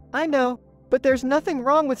 Yeah, I know, but there's nothing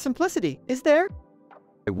wrong with simplicity, is there?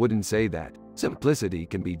 I wouldn't say that. Simplicity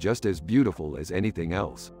can be just as beautiful as anything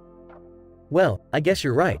else. Well, I guess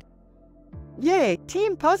you're right. Yay,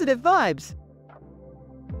 team positive vibes.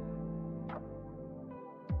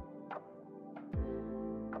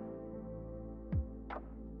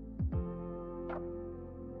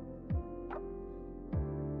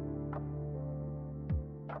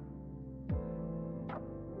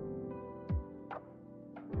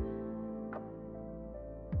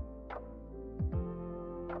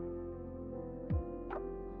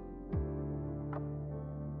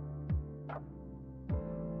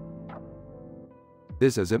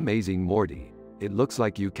 This is amazing, Morty. It looks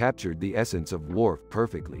like you captured the essence of Worf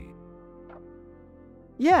perfectly.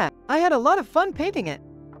 Yeah, I had a lot of fun painting it.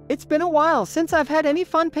 It's been a while since I've had any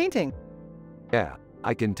fun painting. Yeah,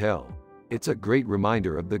 I can tell. It's a great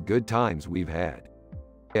reminder of the good times we've had.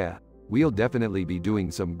 Yeah, we'll definitely be doing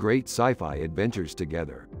some great sci-fi adventures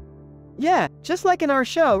together. Yeah, just like in our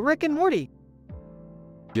show, Rick and Morty.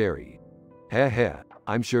 Jerry. Heh,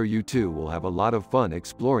 I'm sure you two will have a lot of fun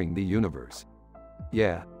exploring the universe.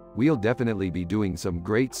 Yeah, we'll definitely be doing some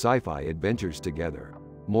great sci-fi adventures together.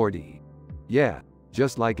 Morty. Yeah,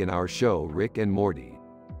 just like in our show Rick and Morty.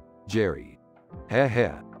 Jerry.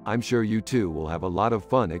 Heh, I'm sure you two will have a lot of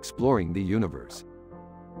fun exploring the universe.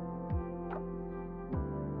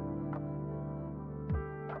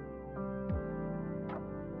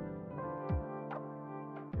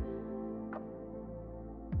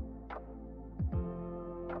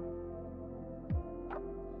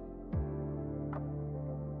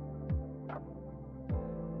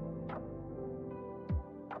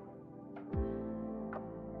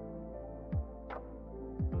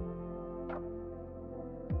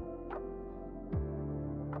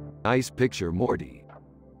 Nice picture, Morty.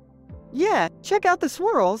 Yeah, check out the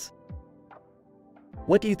swirls.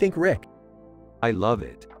 What do you think, Rick? I love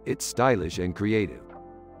it. It's stylish and creative.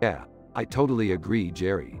 Yeah, I totally agree,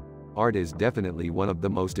 Jerry. Art is definitely one of the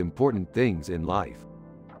most important things in life.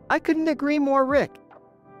 I couldn't agree more, Rick.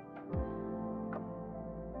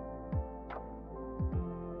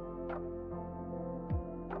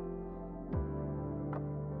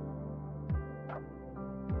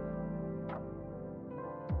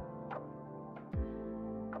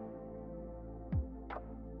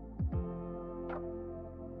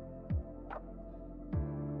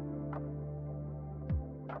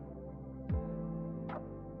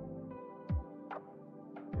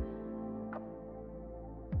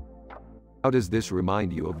 How does this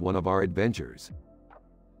remind you of one of our adventures?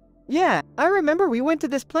 Yeah, I remember we went to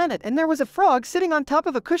this planet and there was a frog sitting on top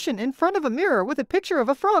of a cushion in front of a mirror with a picture of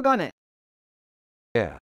a frog on it.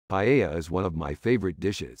 Yeah, paella is one of my favorite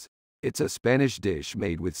dishes. It's a Spanish dish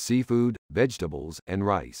made with seafood, vegetables, and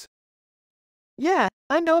rice. Yeah,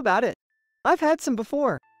 I know about it. I've had some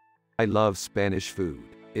before. I love Spanish food.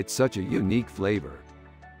 It's such a unique flavor.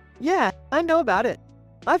 Yeah, I know about it.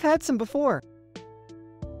 I've had some before.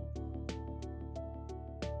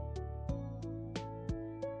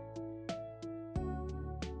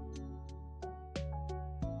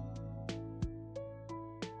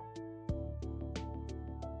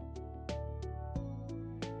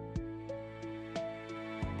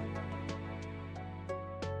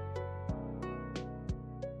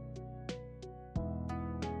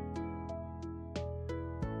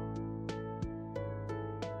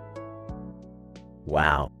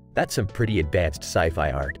 Wow, that's some pretty advanced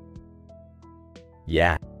sci-fi art.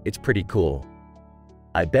 Yeah, it's pretty cool.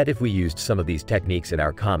 I bet if we used some of these techniques in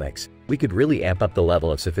our comics, we could really amp up the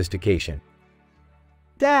level of sophistication.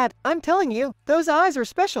 Dad, I'm telling you, those eyes are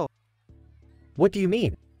special. What do you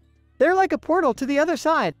mean? They're like a portal to the other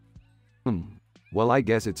side. Well, I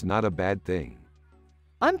guess it's not a bad thing.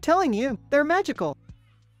 I'm telling you, they're magical.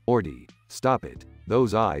 Morty, stop it.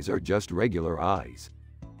 Those eyes are just regular eyes.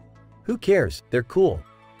 Who cares? They're cool.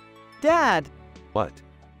 Dad, What?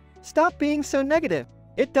 stop being so negative.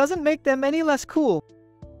 It doesn't make them any less cool.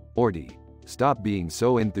 Morty, stop being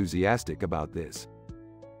so enthusiastic about this.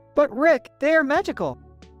 But Rick, they are magical.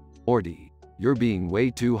 Morty, you're being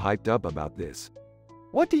way too hyped up about this.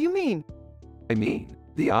 What do you mean? I mean,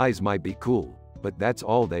 the eyes might be cool, but that's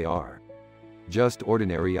all they are. Just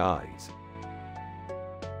ordinary eyes.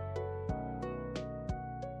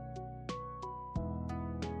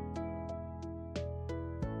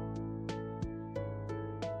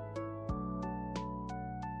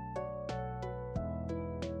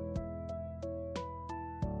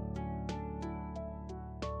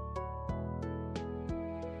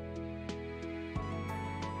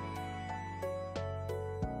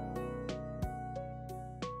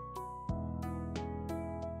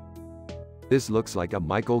 This looks like a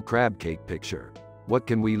Michael crab cake picture. What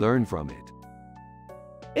can we learn from it?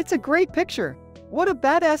 It's a great picture. What a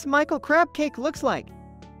badass Michael crab cake looks like.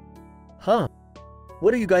 Huh?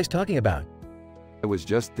 What are you guys talking about? I was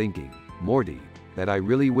just thinking, Morty, that I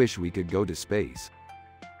really wish we could go to space.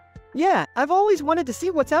 Yeah, I've always wanted to see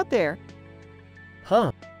what's out there.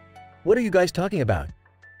 Huh? What are you guys talking about?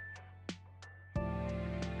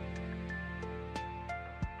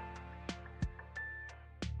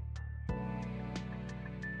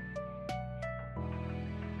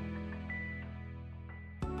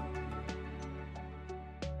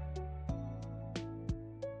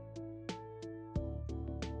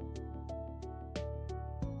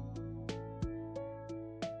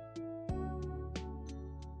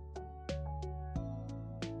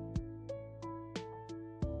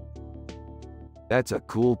 That's a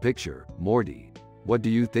cool picture, Morty. What do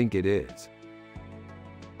you think it is?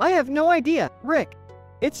 I have no idea, Rick.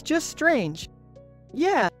 It's just strange.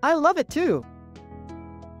 Yeah, I love it too.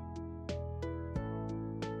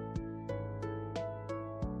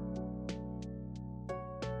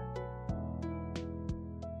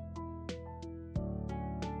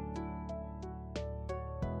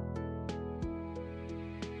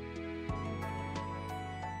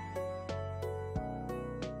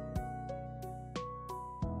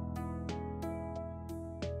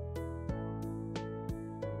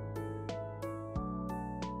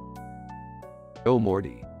 Oh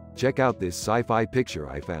Morty, check out this sci-fi picture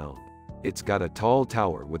I found. It's got a tall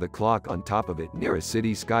tower with a clock on top of it near a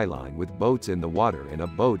city skyline with boats in the water and a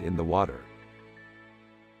boat in the water.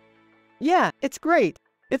 Yeah, it's great.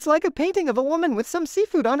 It's like a painting of a woman with some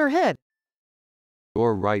seafood on her head.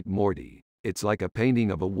 You're right, Morty. It's like a painting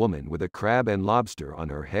of a woman with a crab and lobster on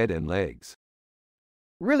her head and legs.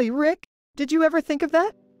 Really, Rick? Did you ever think of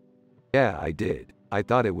that? Yeah, I did. I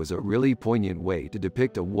thought it was a really poignant way to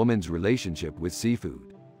depict a woman's relationship with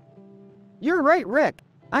seafood. You're right, Rick.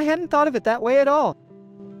 I hadn't thought of it that way at all.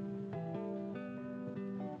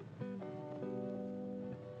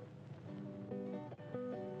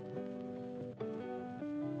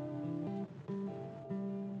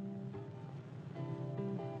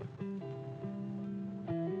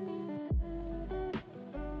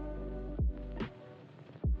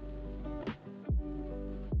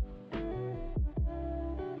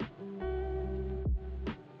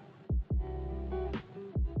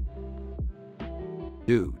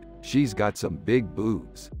 Dude, she's got some big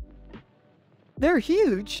boobs. They're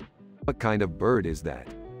huge. What kind of bird is that?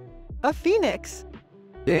 A phoenix.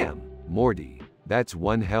 Damn, Morty, that's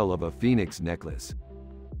one hell of a phoenix necklace.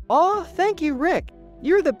 Aw, thank you, Rick.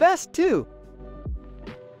 You're the best too.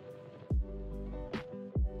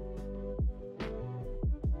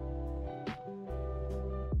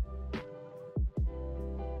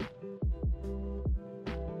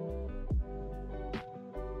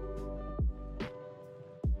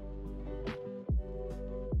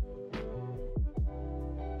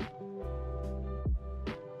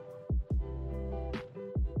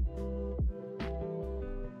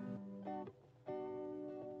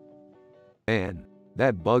 Man,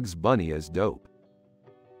 that Bugs Bunny is dope.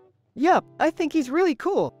 Yup, I think he's really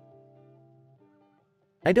cool.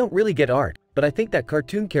 I don't really get art, but I think that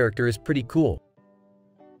cartoon character is pretty cool.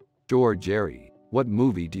 Sure, Jerry, what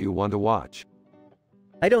movie do you want to watch?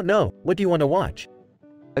 I don't know, what do you want to watch?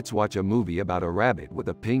 Let's watch a movie about a rabbit with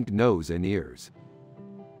a pink nose and ears.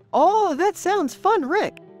 Oh, that sounds fun,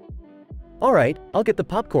 Rick. Alright, I'll get the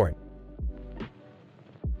popcorn.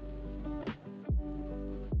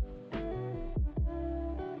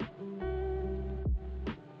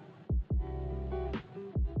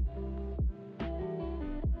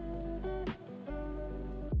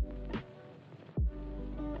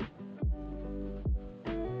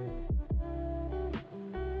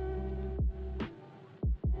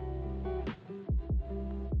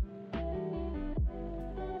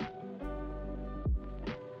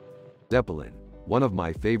 Zeppelin, one of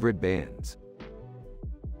my favorite bands.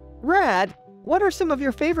 Rad, what are some of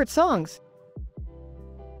your favorite songs?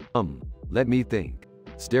 Let me think.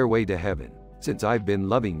 Stairway to Heaven, Since I've Been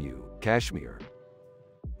Loving You, Kashmir.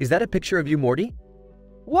 Is that a picture of you, Morty?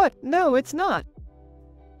 What? No, it's not.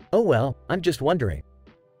 Oh well, I'm just wondering.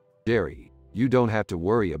 Jerry, you don't have to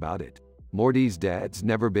worry about it. Morty's dad's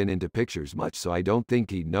never been into pictures much, so I don't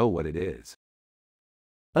think he'd know what it is.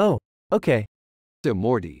 Oh, okay. So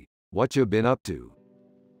Morty, what you been up to?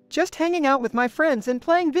 Just hanging out with my friends and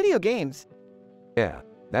playing video games. Yeah,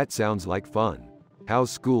 that sounds like fun. How's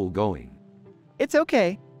school going? It's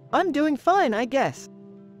okay. I'm doing fine, I guess.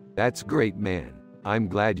 That's great, man. I'm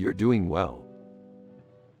glad you're doing well.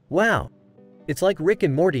 Wow. It's like Rick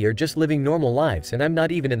and Morty are just living normal lives and I'm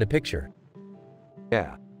not even in the picture.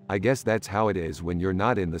 Yeah, I guess that's how it is when you're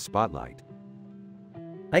not in the spotlight.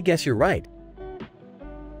 I guess you're right.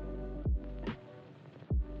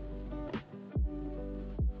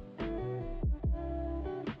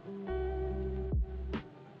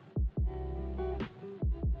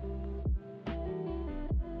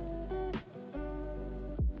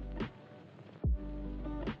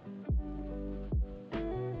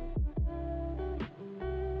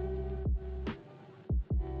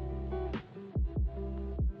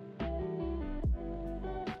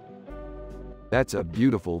 That's a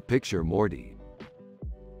beautiful picture, Morty.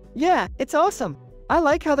 Yeah, it's awesome. I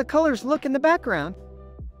like how the colors look in the background.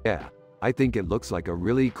 Yeah, I think it looks like a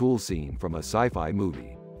really cool scene from a sci-fi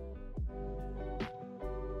movie.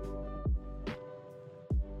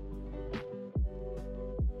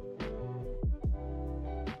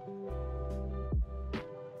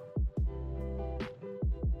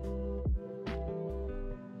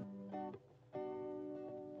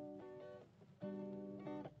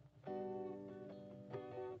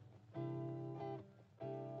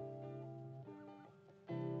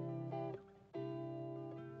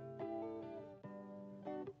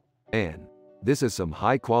 Man, this is some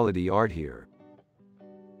high-quality art here.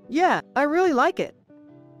 Yeah, I really like it.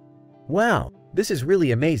 Wow, this is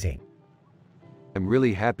really amazing. I'm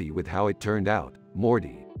really happy with how it turned out,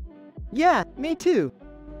 Morty. Yeah, me too.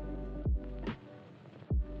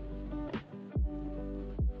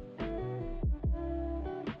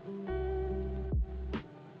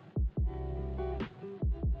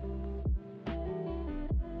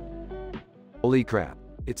 Holy crap,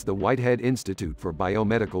 it's the Whitehead Institute for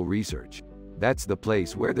Biomedical Research. That's the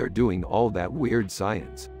place where they're doing all that weird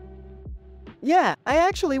science. Yeah, I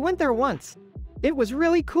actually went there once. It was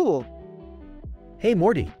really cool. Hey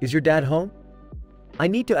Morty, is your dad home? I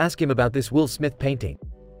need to ask him about this Will Smith painting.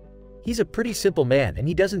 He's a pretty simple man and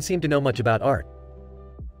he doesn't seem to know much about art.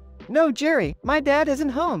 No, Jerry, my dad isn't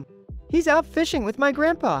home. He's out fishing with my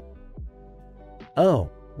grandpa.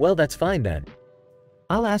 Oh, well that's fine then.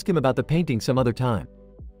 I'll ask him about the painting some other time.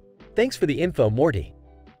 Thanks for the info, Morty.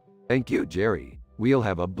 Thank you, Jerry. We'll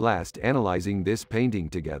have a blast analyzing this painting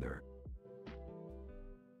together.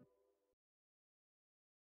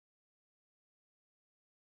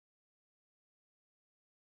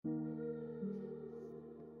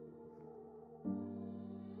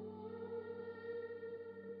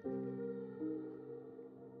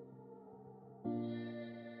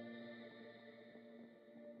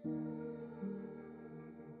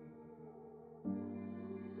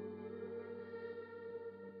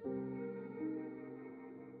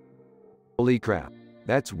 Holy crap,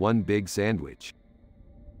 that's one big sandwich.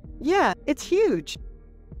 Yeah, it's huge.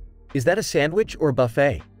 Is that a sandwich or a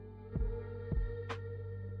buffet?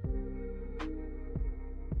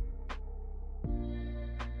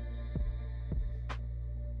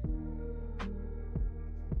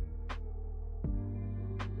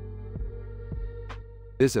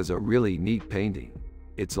 This is a really neat painting.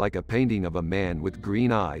 It's like a painting of a man with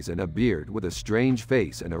green eyes and a beard with a strange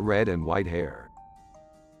face and a red and white hair.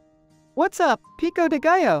 What's up, Pico de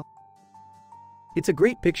Gallo? It's a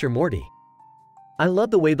great picture, Morty. I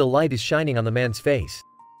love the way the light is shining on the man's face.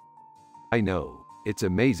 I know, it's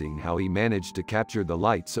amazing how he managed to capture the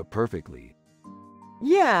light so perfectly.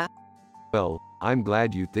 Yeah, Well, I'm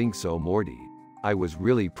glad you think so, Morty. I was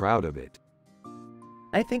really proud of it.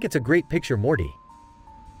 I think it's a great picture, Morty.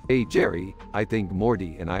 Hey Jerry, I think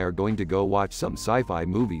Morty and I are going to go watch some sci-fi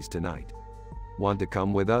movies tonight. Want to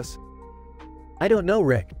come with us? I don't know,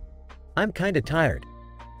 Rick. I'm kinda tired.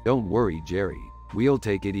 Don't worry, Jerry. We'll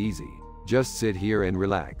take it easy. Just sit here and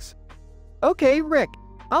relax. okay, Rick.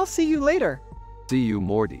 I'll see you later. See you,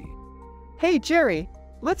 Morty. Hey, Jerry,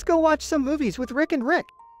 let's go watch some movies with Rick and Rick.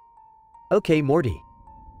 Okay, Morty.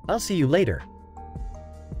 I'll see you later.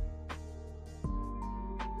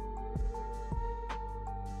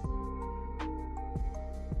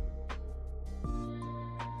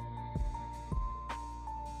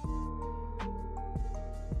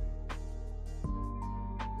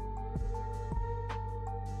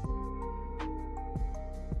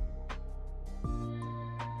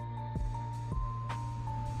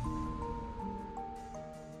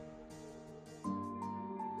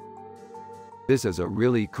 This is a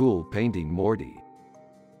really cool painting, Morty.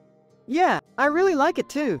 Yeah, I really like it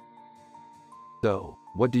too. So,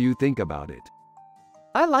 what do you think about it?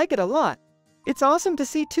 I like it a lot. It's awesome to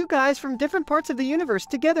see two guys from different parts of the universe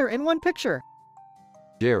together in one picture.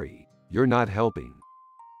 Jerry, you're not helping.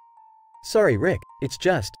 Sorry, Rick. It's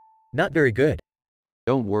just not very good.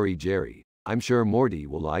 Don't worry, Jerry. I'm sure Morty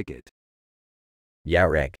will like it. Yeah,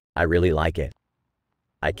 Rick. I really like it.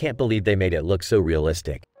 I can't believe they made it look so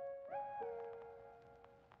realistic.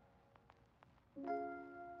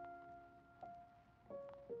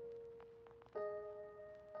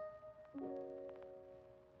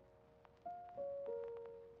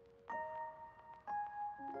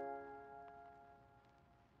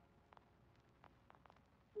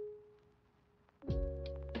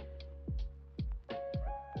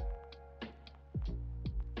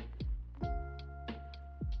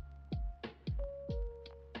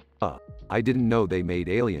 Uh, I didn't know they made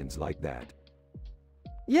aliens like that.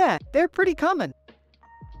 Yeah, they're pretty common.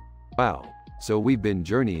 Wow, so we've been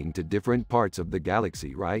journeying to different parts of the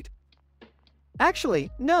galaxy, right? Actually,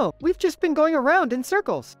 no, we've just been going around in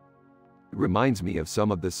circles. It reminds me of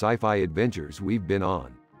some of the sci-fi adventures we've been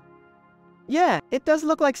on. Yeah, it does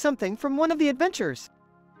look like something from one of the adventures.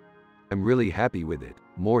 I'm really happy with it,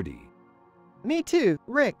 Morty. Me too,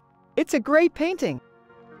 Rick. It's a great painting.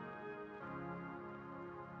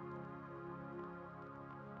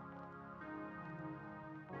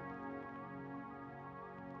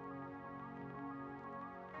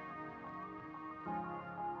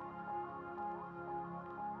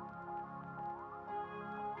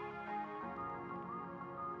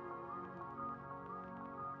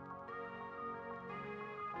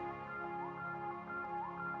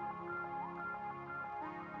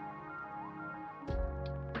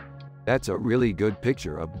 That's a really good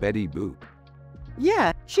picture of Betty Boop.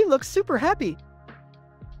 Yeah, she looks super happy.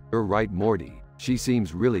 You're right, Morty. She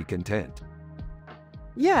seems really content.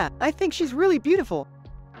 Yeah, I think she's really beautiful.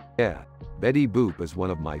 Yeah, Betty Boop is one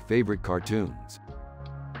of my favorite cartoons.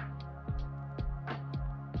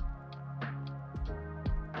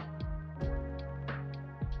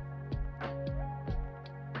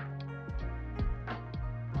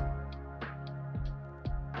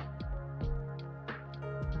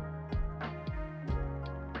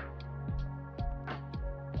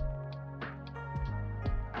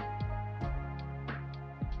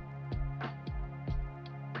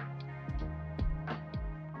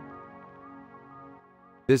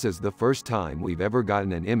 This is the first time we've ever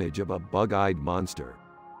gotten an image of a bug-eyed monster.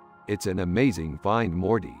 It's an amazing find,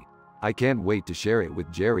 Morty. I can't wait to share it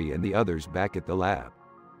with Jerry and the others back at the lab.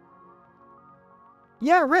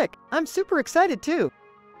 Yeah, Rick, I'm super excited too.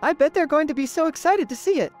 I bet they're going to be so excited to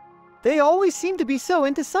see it. They always seem to be so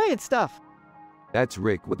into science stuff. That's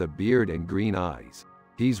Rick with a beard and green eyes.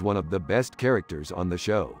 He's one of the best characters on the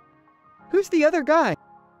show. Who's the other guy?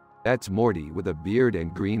 That's Morty with a beard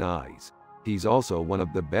and green eyes. He's also one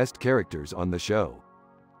of the best characters on the show.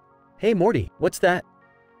 Hey Morty, what's that?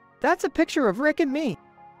 That's a picture of Rick and me.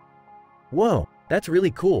 Whoa, that's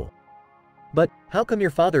really cool. But how come your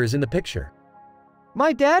father is in the picture?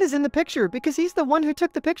 My dad is in the picture because he's the one who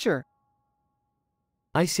took the picture.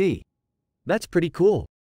 I see. That's pretty cool.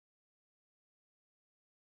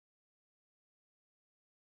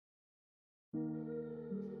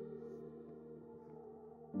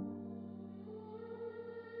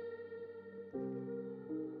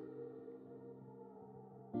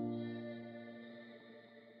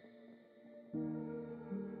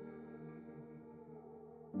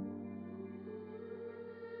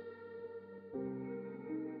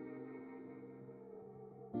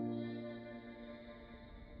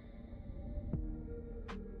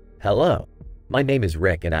 Hello, my name is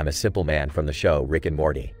Rick and I'm a simple man from the show Rick and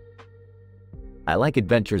Morty. I like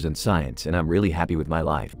adventures and science, and I'm really happy with my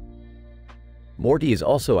life. Morty is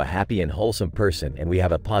also a happy and wholesome person, and we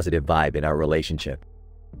have a positive vibe in our relationship.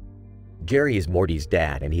 Jerry is Morty's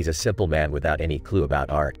dad, and he's a simple man without any clue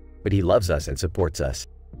about art, but he loves us and supports us.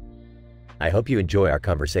 I hope you enjoy our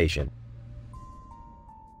conversation.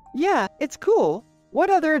 Yeah, it's cool.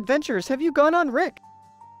 What other adventures have you gone on, Rick?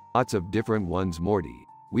 Lots of different ones, Morty.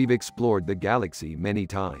 We've explored the galaxy many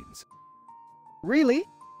times. Really?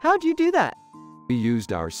 How'd you do that? We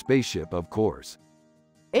used our spaceship, of course.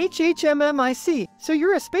 HHMMIC, so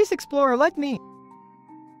you're a space explorer like me.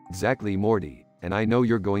 Exactly, Morty. And I know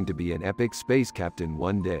you're going to be an epic space captain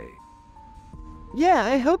one day. Yeah,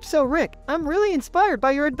 I hope so, Rick. I'm really inspired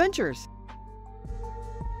by your adventures.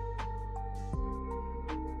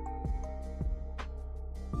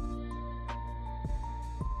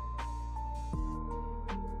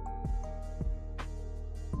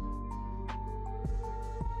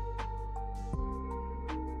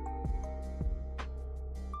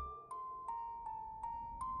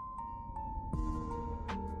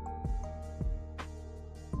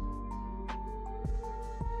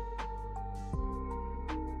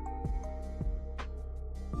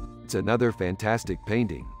 It's another fantastic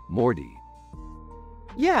painting, Morty.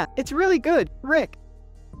 Yeah, it's really good, Rick.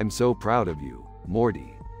 I'm so proud of you,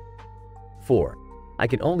 Morty. 4. I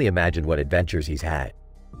can only imagine what adventures he's had.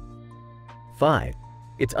 5.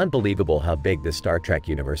 It's unbelievable how big the Star Trek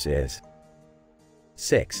universe is.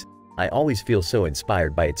 6. I always feel so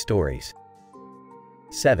inspired by its stories.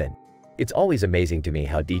 7. It's always amazing to me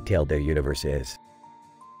how detailed their universe is.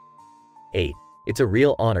 8. It's a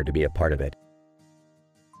real honor to be a part of it.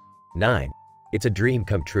 9. It's a dream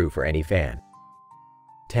come true for any fan.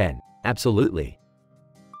 10. Absolutely.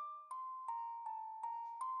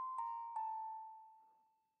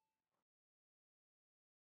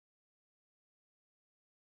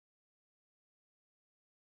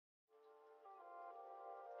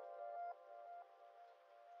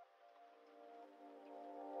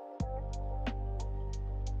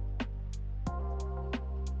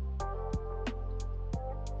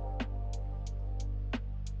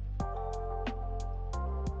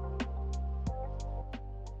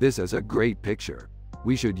 This is a great picture.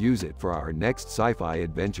 We should use it for our next sci-fi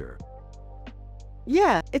adventure.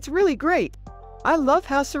 Yeah, it's really great. I love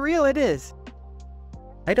how surreal it is.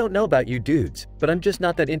 I don't know about you dudes, but I'm just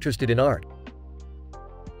not that interested in art.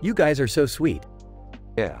 You guys are so sweet.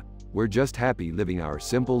 Yeah, we're just happy living our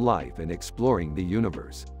simple life and exploring the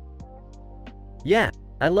universe. Yeah,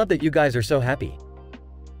 I love that you guys are so happy.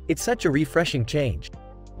 It's such a refreshing change.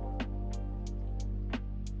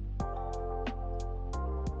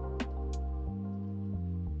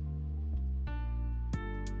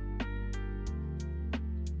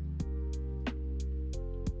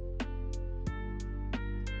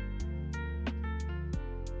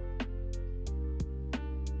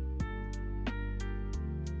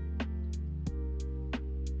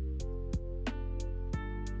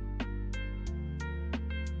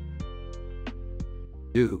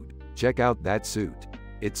 Dude, check out that suit.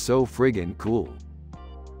 It's so friggin' cool.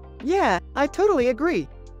 Yeah, I totally agree.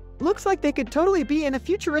 Looks like they could totally be in a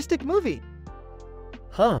futuristic movie.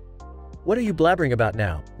 Huh? What are you blabbering about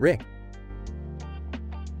now, Rick?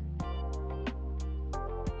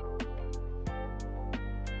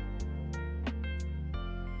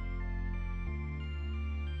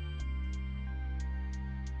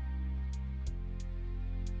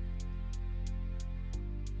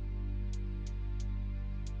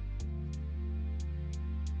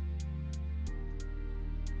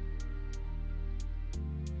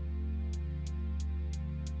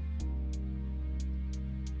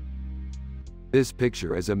 This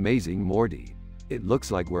picture is amazing, Morty. It looks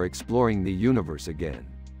like we're exploring the universe again.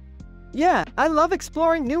 Yeah, I love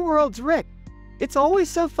exploring new worlds, Rick. It's always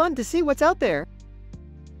so fun to see what's out there.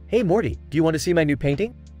 Hey Morty, do you want to see my new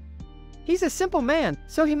painting? He's a simple man,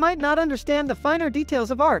 so he might not understand the finer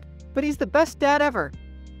details of art, but he's the best dad ever.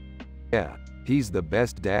 Yeah, he's the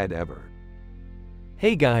best dad ever.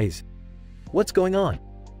 Hey guys. What's going on?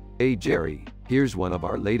 Hey Jerry, here's one of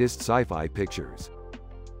our latest sci-fi pictures.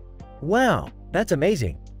 Wow, that's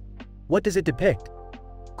amazing. What does it depict?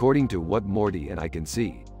 According to what Morty and I can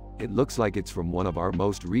see, it looks like it's from one of our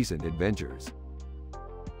most recent adventures.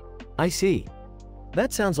 I see.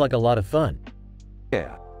 That sounds like a lot of fun.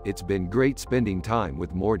 Yeah, it's been great spending time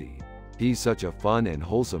with Morty. He's such a fun and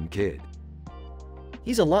wholesome kid.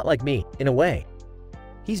 He's a lot like me, in a way.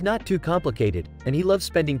 He's not too complicated, and he loves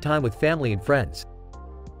spending time with family and friends.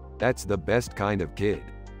 That's the best kind of kid.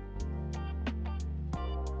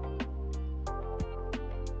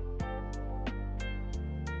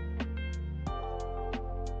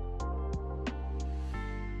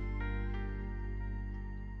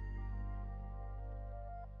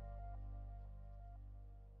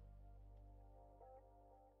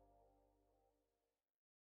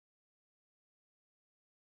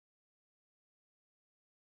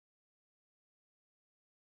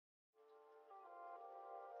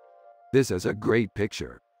 This is a great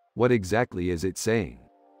picture. What exactly is it saying?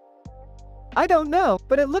 I don't know,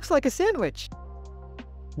 but it looks like a sandwich.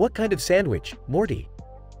 What kind of sandwich, Morty?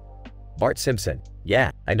 Bart Simpson.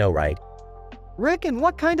 Yeah, I know, right? Rick, and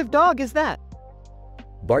what kind of dog is that?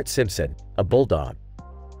 Bart Simpson, a bulldog.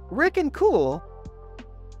 Rick and cool.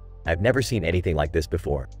 I've never seen anything like this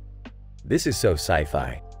before. This is so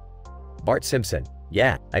sci-fi. Bart Simpson.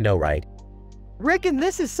 Yeah, I know, right? Rick, and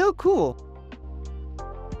this is so cool.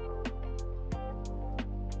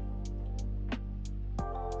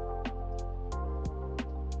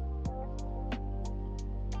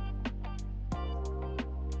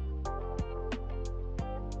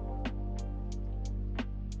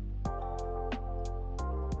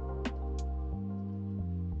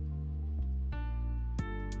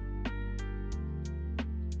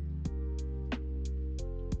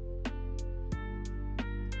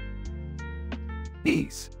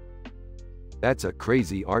 Piece. That's a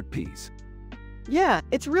crazy art piece. Yeah,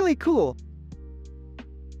 it's really cool.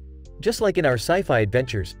 Just like in our sci-fi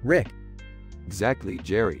adventures, Rick. Exactly,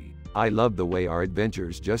 Jerry. I love the way our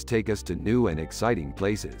adventures just take us to new and exciting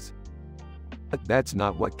places. But that's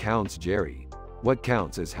not what counts, Jerry. What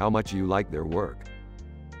counts is how much you like their work.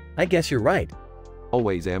 I guess you're right.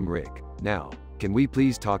 Always am, Rick. Now, can we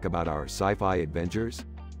please talk about our sci-fi adventures?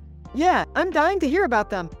 Yeah, I'm dying to hear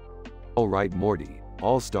about them. Alright, Morty,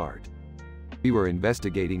 I'll start. We were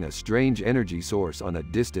investigating a strange energy source on a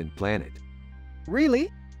distant planet.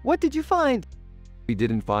 Really? What did you find? We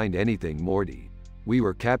didn't find anything, Morty. We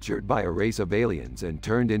were captured by a race of aliens and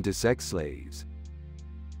turned into sex slaves.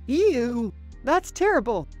 Ew, that's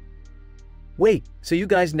terrible. Wait, so you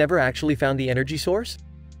guys never actually found the energy source?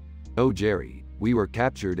 No, Jerry, we were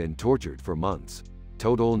captured and tortured for months.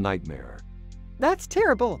 Total nightmare. That's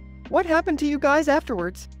terrible. What happened to you guys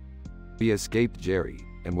afterwards? We escaped, Jerry.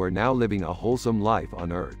 and we're now living a wholesome life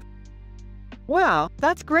on Earth. Wow,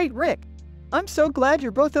 that's great, Rick. I'm so glad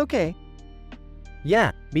you're both okay.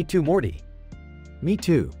 Yeah, me too, Morty. Me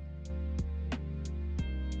too.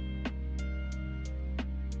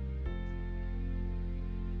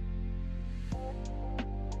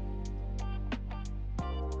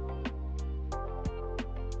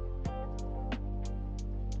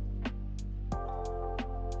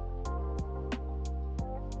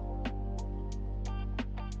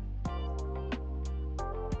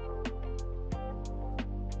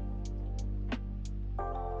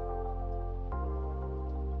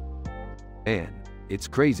 Man, it's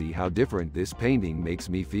crazy how different this painting makes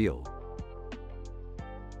me feel.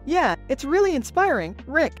 Yeah, it's really inspiring,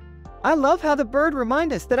 Rick. I love how the bird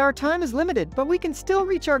reminds us that our time is limited, but we can still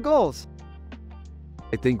reach our goals.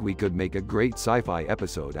 I think we could make a great sci-fi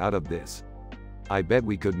episode out of this. I bet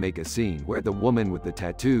we could make a scene where the woman with the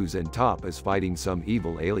tattoos and top is fighting some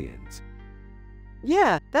evil aliens.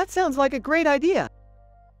 Yeah, that sounds like a great idea.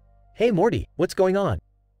 Hey, Morty, what's going on?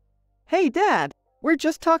 Hey, Dad, we're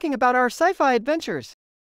just talking about our sci-fi adventures.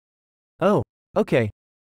 Oh, okay.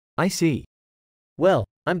 I see. Well,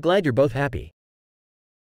 I'm glad you're both happy.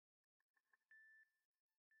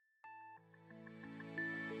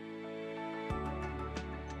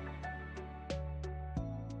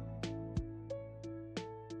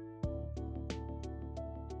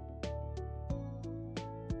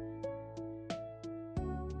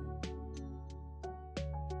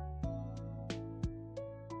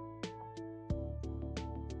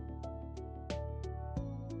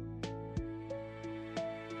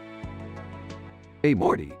 Hey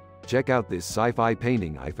Morty, check out this sci-fi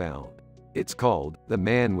painting I found. It's called The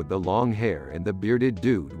Man with the Long Hair and the Bearded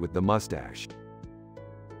Dude with the Mustache.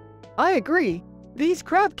 I agree. These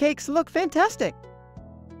crab cakes look fantastic.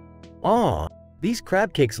 Aw, these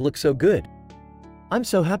crab cakes look so good. I'm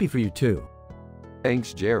so happy for you too.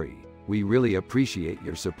 Thanks Jerry, we really appreciate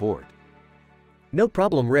your support. No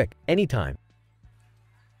problem, Rick, anytime.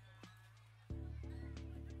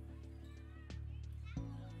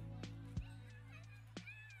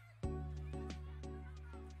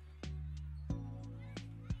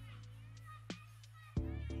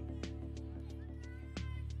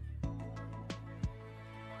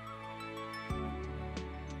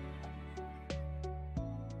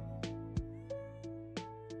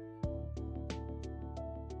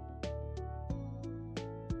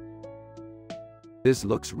 This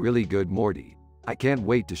looks really good Morty. I can't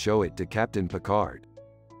wait to show it to Captain Picard.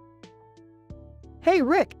 Hey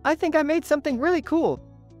Rick, I think I made something really cool.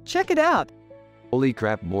 Check it out. Holy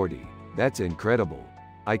crap Morty, that's incredible.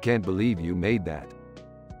 I can't believe you made that.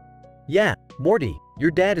 Yeah, Morty,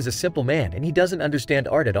 your dad is a simple man and he doesn't understand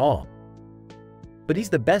art at all. But he's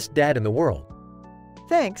the best dad in the world.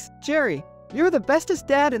 Thanks, Jerry. You're the bestest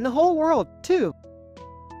dad in the whole world, too.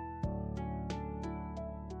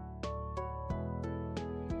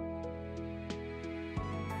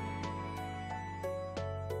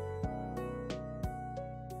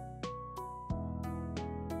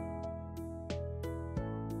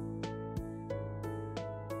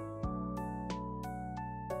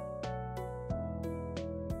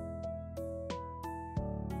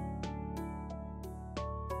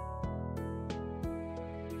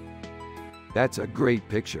 That's a great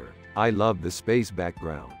picture. I love the space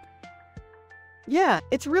background. Yeah,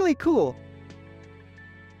 it's really cool.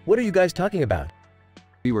 What are you guys talking about?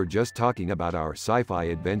 We were just talking about our sci-fi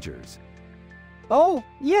adventures. Oh,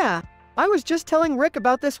 yeah. I was just telling Rick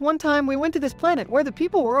about this one time we went to this planet where the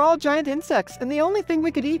people were all giant insects and the only thing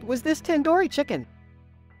we could eat was this tandoori chicken.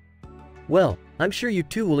 Well, I'm sure you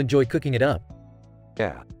two will enjoy cooking it up.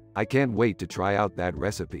 Yeah, I can't wait to try out that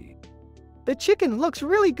recipe. The chicken looks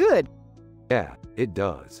really good. Yeah, it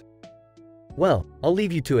does. Well, I'll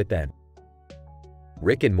leave you to it then.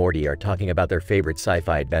 Rick and Morty are talking about their favorite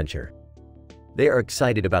sci-fi adventure. They are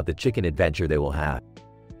excited about the chicken adventure they will have.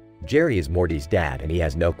 Jerry is Morty's dad and he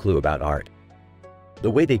has no clue about art.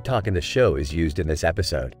 The way they talk in the show is used in this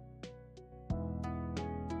episode.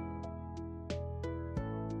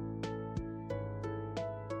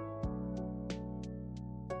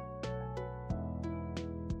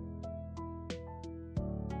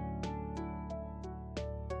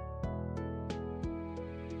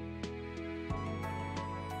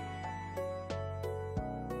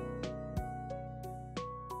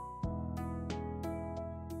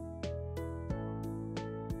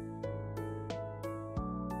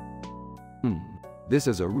 This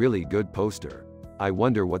is a really good poster. I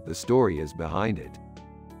wonder what the story is behind it.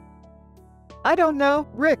 I don't know,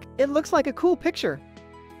 Rick, it looks like a cool picture.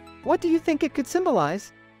 What do you think it could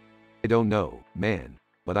symbolize? I don't know, man.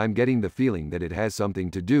 but I'm getting the feeling that it has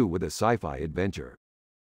something to do with a sci-fi adventure.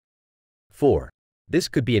 4. This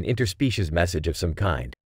could be an interspecies message of some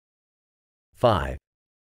kind. 5.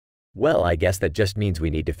 Well, I guess that just means we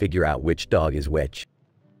need to figure out which dog is which.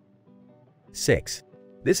 6.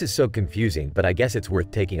 This is so confusing, but I guess it's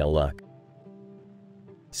worth taking a look.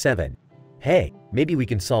 7. Hey, maybe we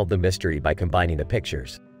can solve the mystery by combining the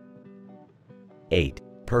pictures. 8.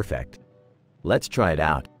 Perfect. Let's try it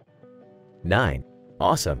out. 9.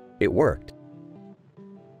 Awesome, it worked.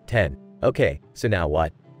 10. Okay, so now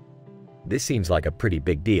what? This seems like a pretty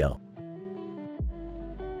big deal.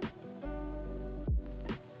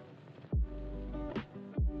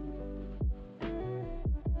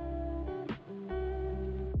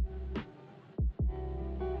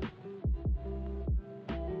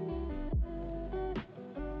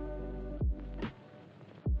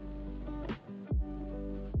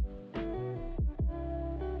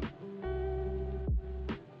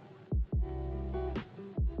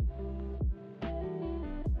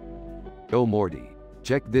 Oh Morty,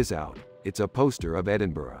 check this out. It's a poster of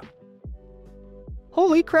Edinburgh.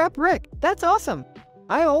 Holy crap, Rick, that's awesome!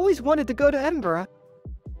 I always wanted to go to Edinburgh.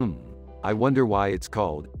 I wonder why it's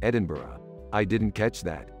called Edinburgh. I didn't catch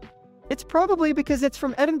that. It's probably because it's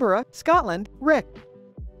from Edinburgh, Scotland, Rick.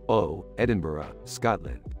 Oh, Edinburgh,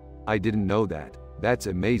 Scotland. I didn't know that. That's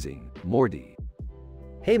amazing, Morty.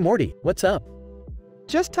 Hey Morty, what's up?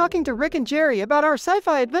 Just talking to Rick and Jerry about our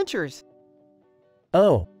sci-fi adventures.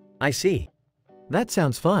 Oh, I see. That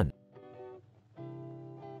sounds fun.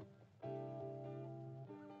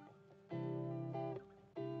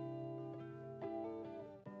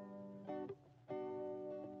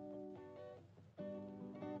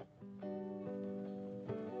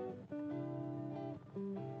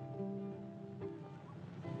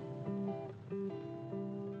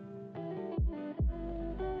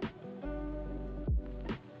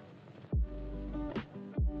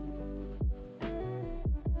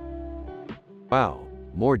 Wow,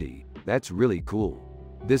 Morty, that's really cool.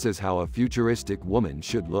 This is how a futuristic woman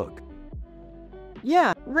should look.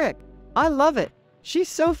 Yeah, Rick, I love it. She's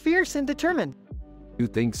so fierce and determined. You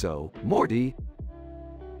think so, Morty?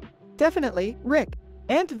 Definitely, Rick.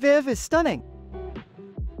 Aunt Viv is stunning.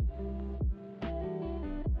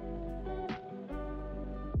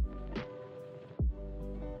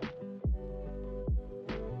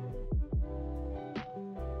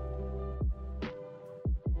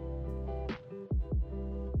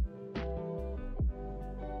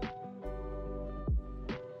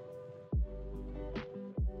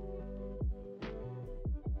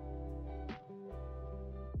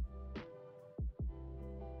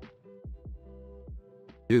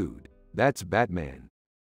 Dude, that's Batman.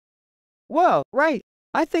 Whoa, right.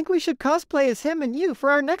 I think we should cosplay as him and you for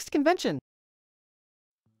our next convention.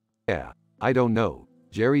 Yeah, I don't know.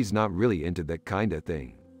 Jerry's not really into that kind of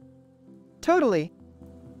thing. Totally.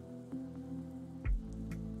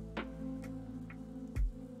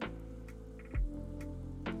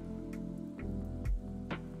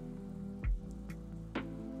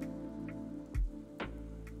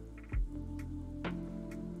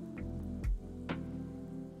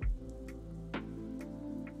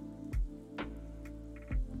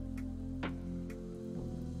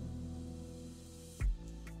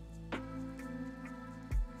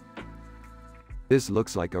 This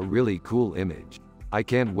looks like a really cool image. I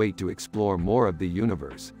can't wait to explore more of the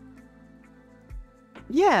universe.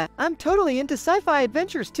 Yeah, I'm totally into sci-fi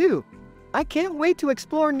adventures too. I can't wait to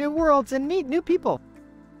explore new worlds and meet new people.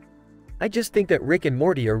 I just think that Rick and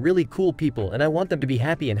Morty are really cool people and I want them to be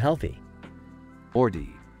happy and healthy. Morty,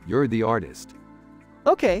 you're the artist.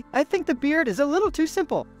 Okay, I think the beard is a little too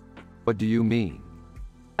simple. What do you mean?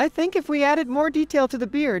 I think if we added more detail to the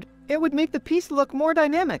beard, it would make the piece look more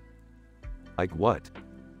dynamic. Like what?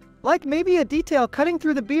 Like maybe a detail cutting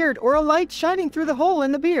through the beard or a light shining through the hole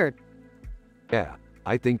in the beard. Yeah,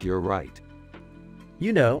 I think you're right.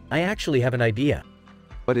 You know, I actually have an idea.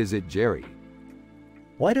 What is it, Jerry?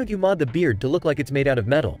 Why don't you mod the beard to look like it's made out of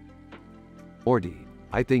metal? Morty,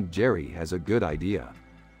 I think Jerry has a good idea.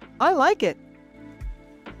 I like it.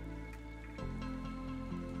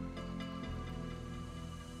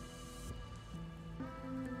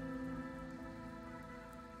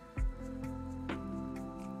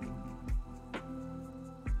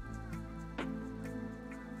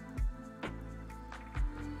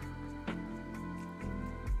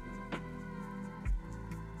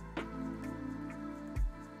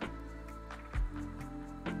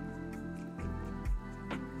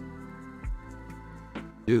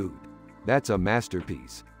 Dude, that's a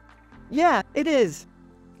masterpiece. Yeah, it is.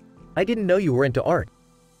 I didn't know you were into art.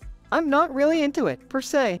 I'm not really into it, per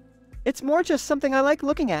se. It's more just something I like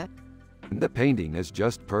looking at. The painting is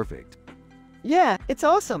just perfect. Yeah, it's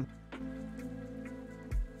awesome.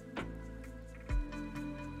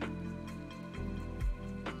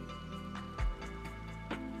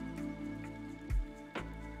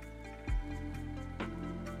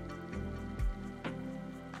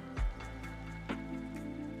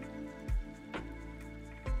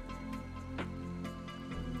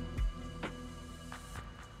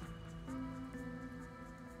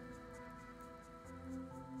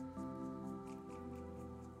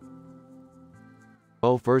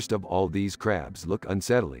 Well, first of all, these crabs look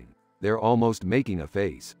unsettling. They're almost making a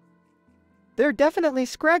face. They're definitely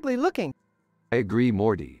scraggly looking. I agree,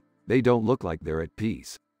 Morty. They don't look like they're at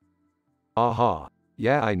peace. Aha.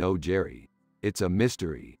 Yeah, I know, Jerry. It's a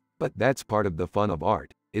mystery, but that's part of the fun of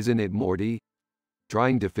art, isn't it, Morty?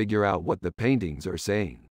 Trying to figure out what the paintings are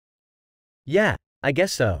saying. Yeah, I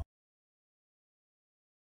guess so.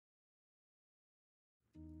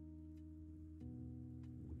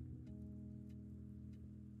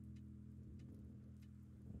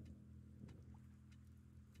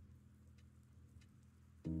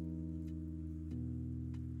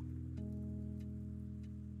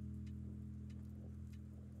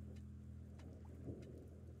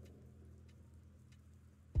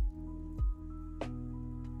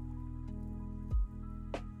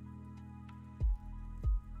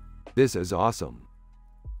 This is awesome.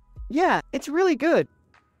 Yeah, it's really good.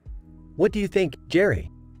 What do you think, Jerry?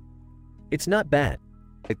 It's not bad.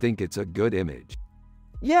 I think it's a good image.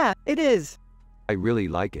 Yeah, it is. I really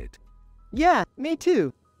like it. Yeah, me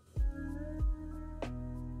too.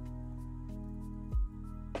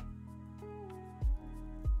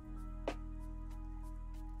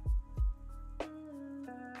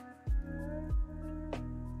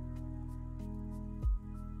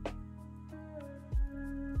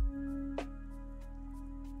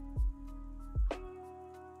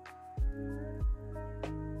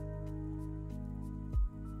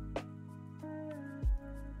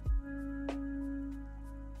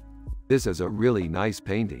 This is a really nice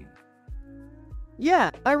painting. Yeah,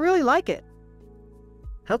 I really like it.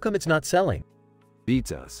 How come it's not selling?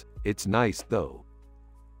 Beats us. It's nice, though.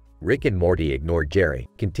 Rick and Morty ignored Jerry,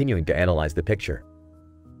 continuing to analyze the picture.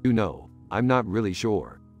 You know, I'm not really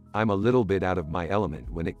sure. I'm a little bit out of my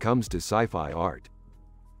element when it comes to sci-fi art.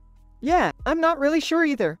 Yeah, I'm not really sure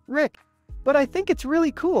either, Rick. But I think it's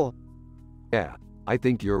really cool. Yeah, I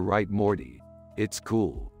think you're right, Morty. It's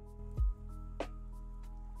cool.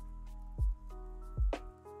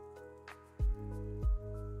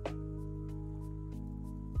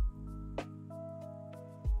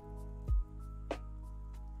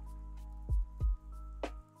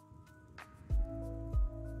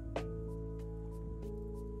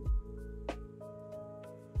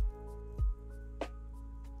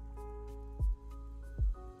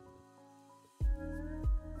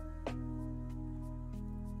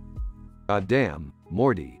 Goddamn,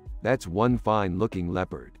 Morty, that's one fine-looking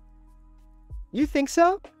leopard. You think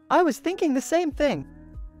so? I was thinking the same thing.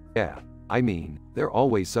 Yeah, I mean, they're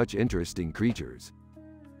always such interesting creatures.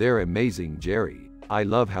 They're amazing, Jerry. I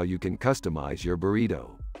love how you can customize your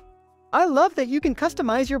burrito. I love that you can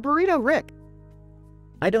customize your burrito, Rick.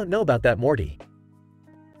 I don't know about that, Morty.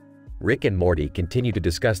 Rick and Morty continue to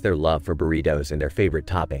discuss their love for burritos and their favorite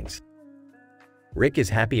toppings. Rick is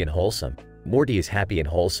happy and wholesome, Morty is happy and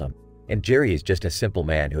wholesome, and Jerry is just a simple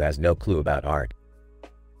man who has no clue about art.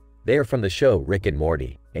 They are from the show Rick and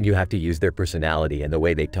Morty, and you have to use their personality and the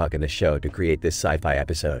way they talk in the show to create this sci-fi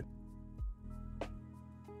episode.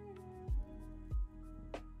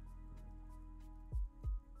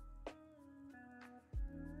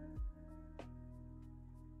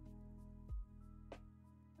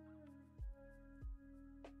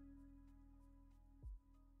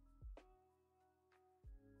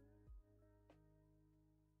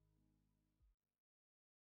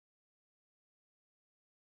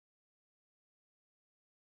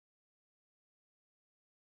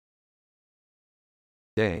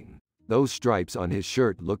 Dang, those stripes on his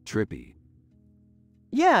shirt look trippy.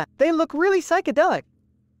 Yeah, they look really psychedelic.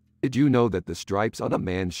 Did you know that the stripes on a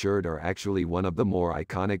man's shirt are actually one of the more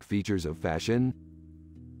iconic features of fashion?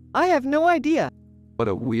 I have no idea. What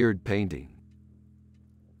a weird painting.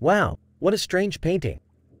 Wow, what a strange painting.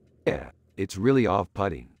 Yeah, it's really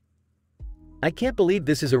off-putting. I can't believe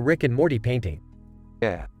this is a Rick and Morty painting.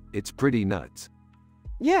 Yeah, it's pretty nuts.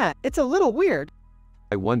 Yeah, it's a little weird.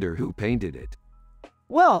 I wonder who painted it.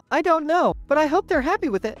 Well, I don't know, but I hope they're happy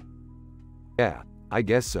with it. Yeah, I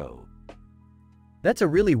guess so. That's a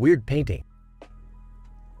really weird painting.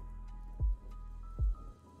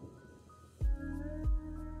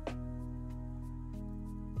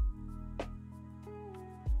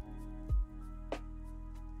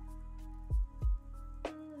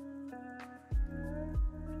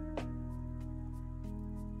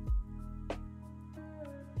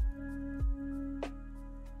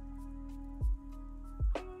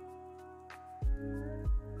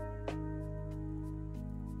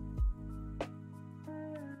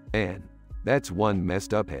 Man, that's one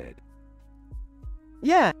messed up head.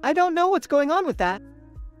 Yeah, I don't know what's going on with that.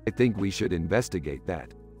 I think we should investigate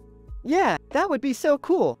that. Yeah, that would be so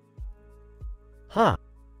cool. Huh.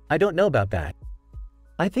 I don't know about that.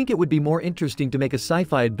 I think it would be more interesting to make a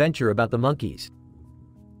sci-fi adventure about the monkeys.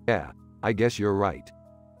 Yeah, I guess you're right.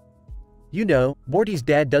 You know, Morty's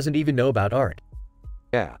dad doesn't even know about art.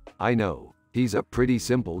 Yeah, I know. He's a pretty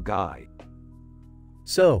simple guy.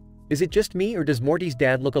 So, is it just me or does Morty's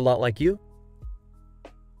dad look a lot like you?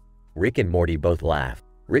 Rick and Morty both laugh.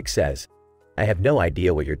 Rick says, I have no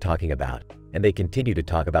idea what you're talking about, and they continue to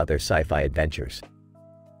talk about their sci-fi adventures.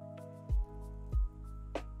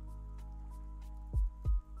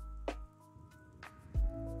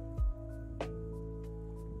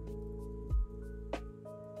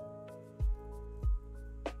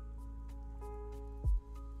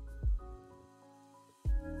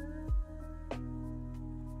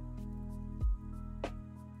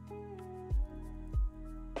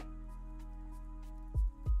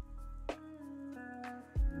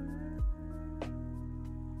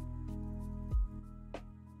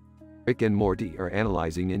 Rick and Morty are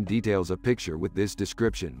analyzing in details a picture with this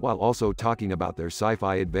description while also talking about their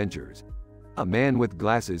sci-fi adventures. A man with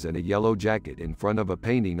glasses and a yellow jacket in front of a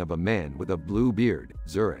painting of a man with a blue beard,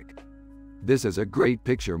 Zurich. This is a great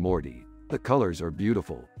picture, Morty. The colors are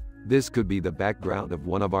beautiful. This could be the background of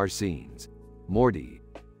one of our scenes. Morty.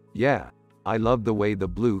 Yeah, I love the way the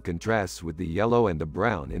blue contrasts with the yellow and the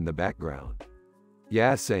brown in the background.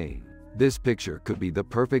 Yeah, same. This picture could be the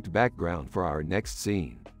perfect background for our next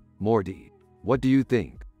scene. Morty. What do you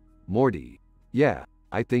think? Morty. Yeah,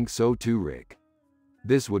 I think so too, Rick.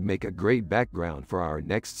 This would make a great background for our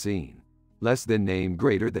next scene. Less than name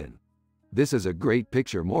greater than. This is a great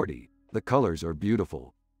picture, Morty. The colors are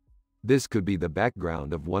beautiful. This could be the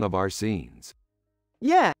background of one of our scenes.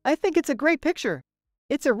 Yeah, I think it's a great picture.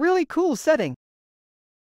 It's a really cool setting.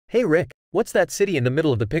 Hey Rick, what's that city in the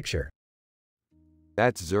middle of the picture?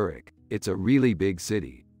 That's Zurich. It's a really big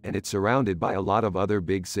city, and it's surrounded by a lot of other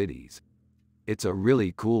big cities. It's a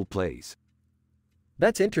really cool place.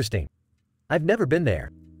 That's interesting. I've never been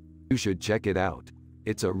there. You should check it out.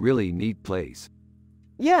 It's a really neat place.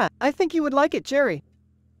 Yeah, I think you would like it, Jerry.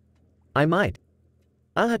 I might.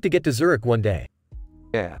 I'll have to get to Zurich one day.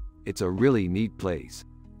 Yeah, it's a really neat place.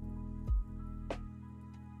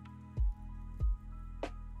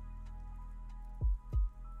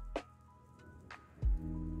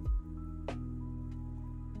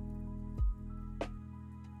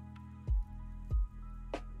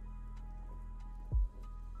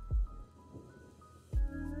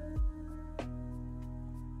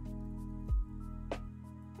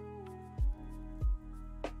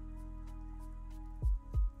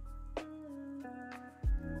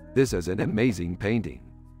 This is an amazing painting.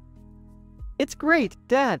 It's great,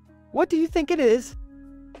 Dad. What do you think it is?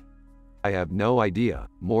 I have no idea,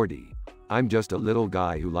 Morty. I'm just a little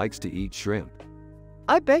guy who likes to eat shrimp.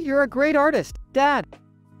 I bet you're a great artist, Dad.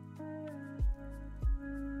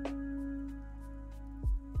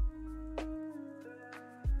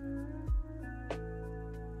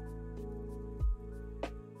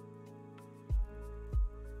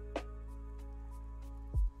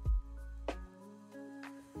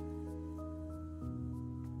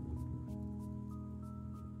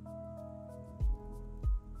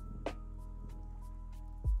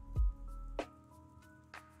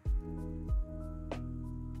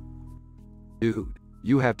 Dude,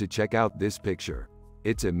 you have to check out this picture.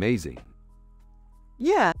 It's amazing.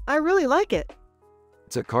 Yeah, I really like it.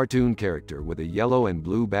 It's a cartoon character with a yellow and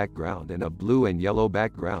blue background and a blue and yellow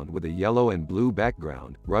background with a yellow and blue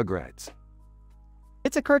background, Rugrats.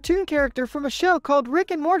 It's a cartoon character from a show called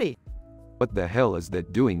Rick and Morty. What the hell is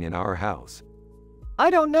that doing in our house?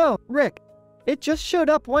 I don't know, Rick. It just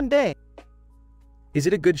showed up one day. Is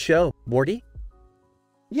it a good show, Morty?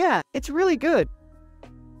 Yeah, it's really good.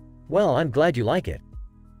 Well, I'm glad you like it.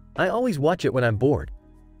 I always watch it when I'm bored.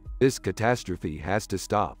 This catastrophe has to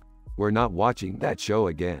stop. We're not watching that show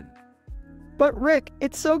again. But Rick,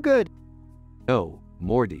 it's so good. No,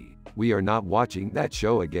 Morty, we are not watching that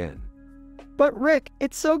show again. But Rick,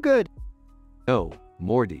 it's so good. No,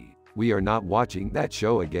 Morty, we are not watching that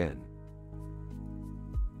show again.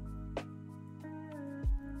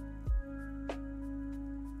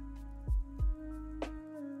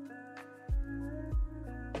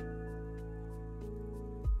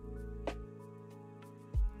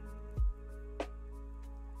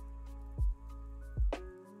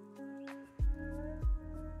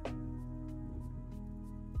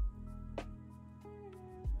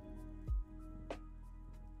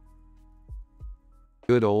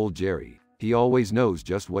 Good old Jerry, he always knows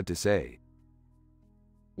just what to say.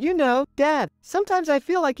 You know, Dad, sometimes I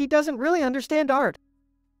feel like he doesn't really understand art.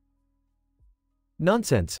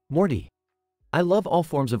 Nonsense, Morty. I love all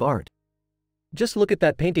forms of art. Just look at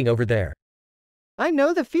that painting over there. I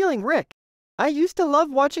know the feeling, Rick. I used to love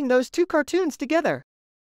watching those two cartoons together.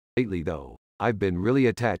 Lately though, I've been really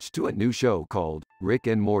attached to a new show called Rick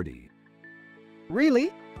and Morty.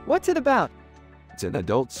 Really? What's it about? It's an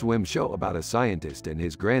Adult Swim show about a scientist and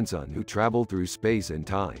his grandson who travel through space and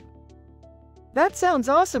time. That sounds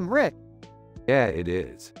awesome, Rick. Yeah, it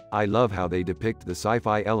is. I love how they depict the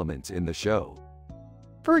sci-fi elements in the show.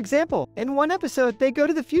 For example, in one episode they go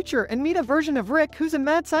to the future and meet a version of Rick who's a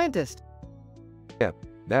mad scientist. Yep,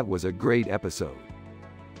 that was a great episode.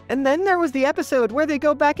 And then there was the episode where they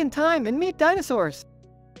go back in time and meet dinosaurs.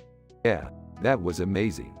 Yeah, that was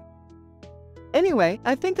amazing. Anyway,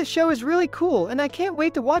 I think the show is really cool and I can't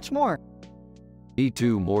wait to watch more. Me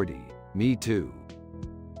too, Morty. Me too.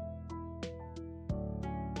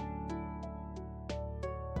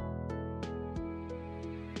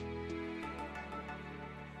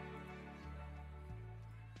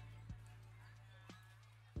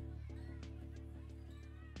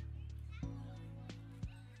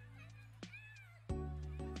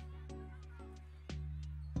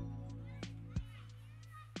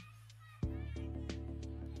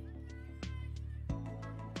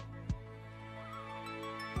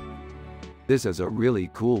 This is a really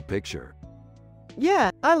cool picture.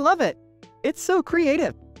 Yeah, I love it. It's so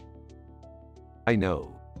creative. I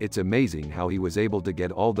know. It's amazing how he was able to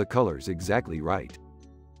get all the colors exactly right.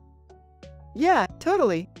 Yeah,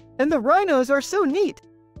 totally. And the rhinos are so neat.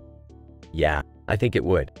 Yeah, I think it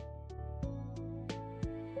would.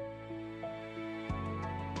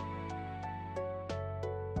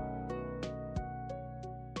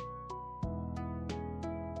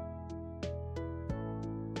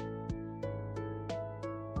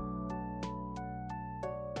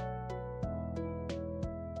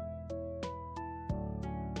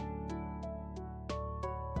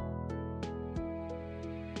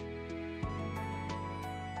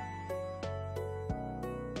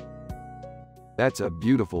 That's a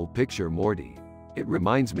beautiful picture, Morty. It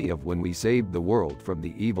reminds me of when we saved the world from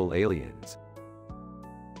the evil aliens.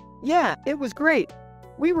 Yeah, it was great.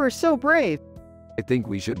 We were so brave. I think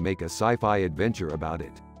we should make a sci-fi adventure about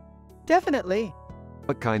it. Definitely.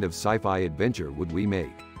 What kind of sci-fi adventure would we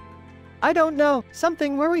make? I don't know,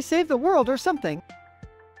 something where we save the world or something.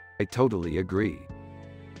 I totally agree.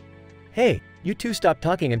 Hey, you two stop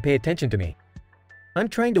talking and pay attention to me. I'm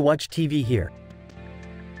trying to watch TV here.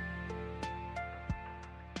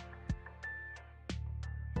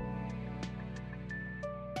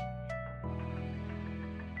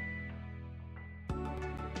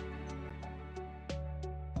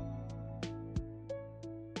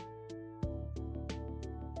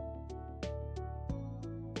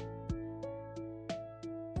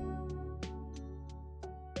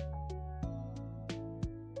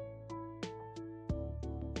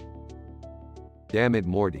 Damn it,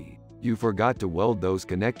 Morty. You forgot to weld those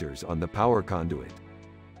connectors on the power conduit.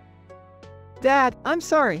 Dad, I'm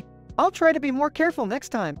sorry. I'll try to be more careful next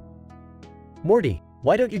time. Morty,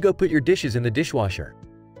 why don't you go put your dishes in the dishwasher?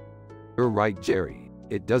 You're right, Jerry.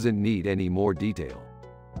 It doesn't need any more detail.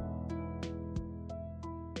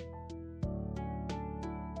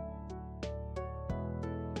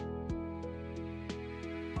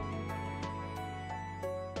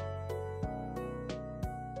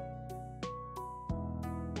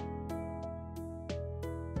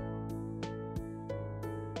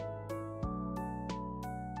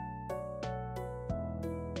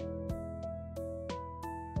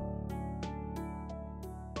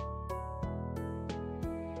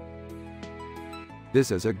 This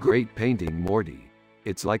is a great painting, Morty.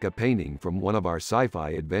 It's like a painting from one of our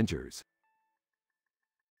sci-fi adventures.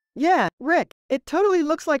 Yeah, Rick, it totally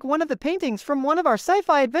looks like one of the paintings from one of our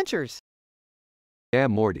sci-fi adventures. Yeah,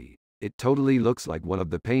 Morty. It totally looks like one of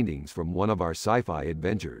the paintings from one of our sci-fi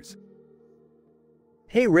adventures.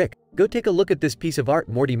 Hey Rick, go take a look at this piece of art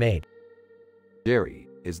Morty made. Jerry,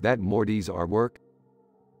 is that Morty's artwork?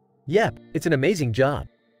 Yep, it's an amazing job.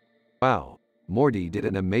 Wow, Morty did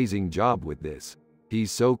an amazing job with this. He's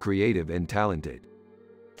so creative and talented.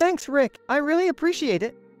 Thanks, Rick. I really appreciate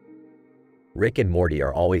it. Rick and Morty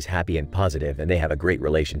are always happy and positive, and they have a great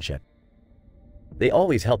relationship. They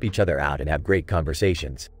always help each other out and have great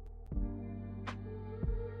conversations.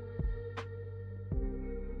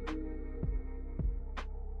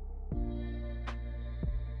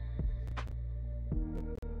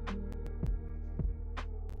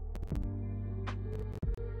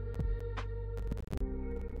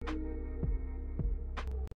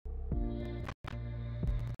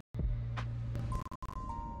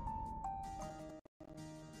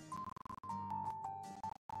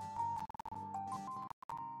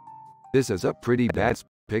 This is a pretty bad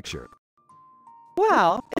picture.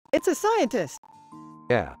 Wow, it's a scientist.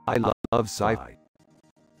 Yeah, I love sci-fi.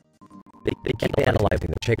 They keep analyzing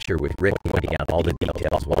the picture with Rick pointing out all the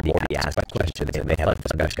details while Morty asks questions and they have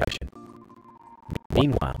a discussion.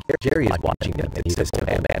 Meanwhile, Jerry is watching them and he's a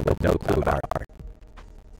simple man with no clue about art.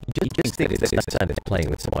 He just thinks that his son is playing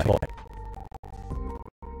with some toy.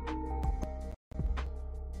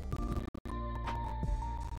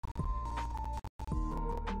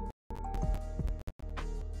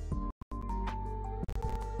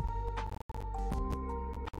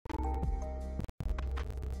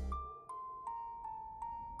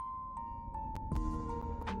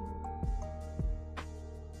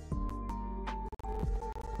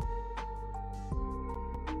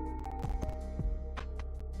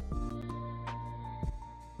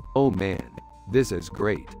 Oh man, this is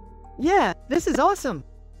great. Yeah, this is awesome.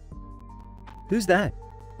 Who's that?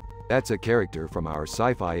 That's a character from our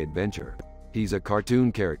sci-fi adventure. He's a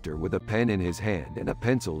cartoon character with a pen in his hand and a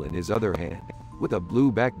pencil in his other hand, with a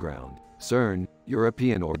blue background. CERN,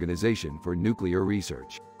 European Organization for Nuclear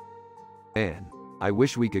Research. Man, I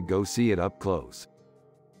wish we could go see it up close.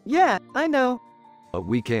 Yeah, I know. But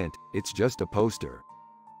we can't, it's just a poster.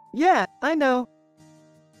 Yeah, I know.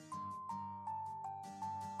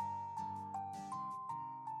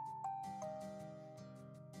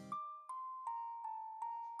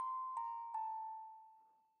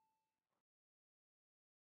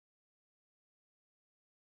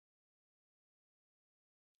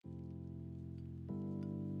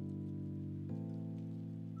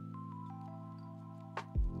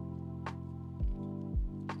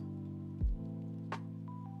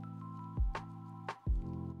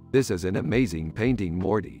 This is an amazing painting,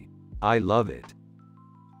 Morty. I love it.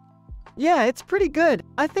 Yeah, it's pretty good.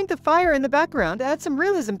 I think the fire in the background adds some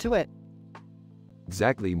realism to it.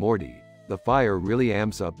 Exactly, Morty. The fire really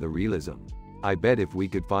amps up the realism. I bet if we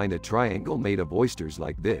could find a triangle made of oysters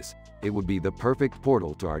like this, it would be the perfect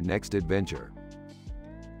portal to our next adventure.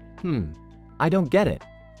 I don't get it.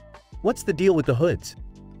 What's the deal with the hoods?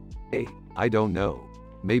 Hey, I don't know.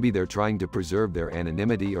 Maybe they're trying to preserve their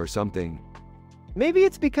anonymity or something. Maybe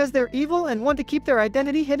it's because they're evil and want to keep their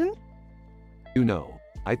identity hidden? You know,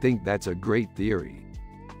 I think that's a great theory.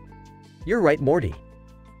 You're right, Morty.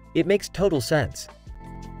 It makes total sense.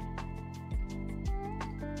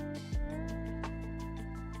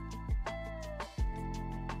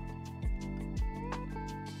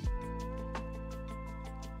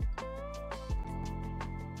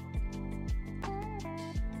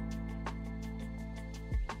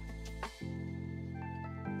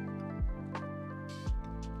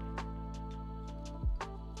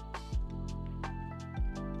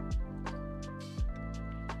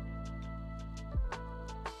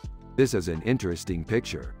 This is an interesting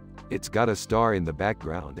picture. It's got a star in the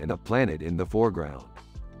background and a planet in the foreground.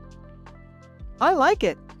 I like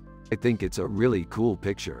it. I think it's a really cool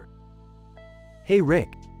picture. Hey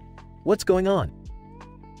Rick, what's going on?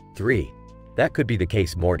 3. That could be the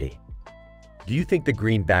case, Morty. Do you think the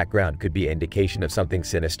green background could be an indication of something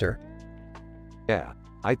sinister? Yeah,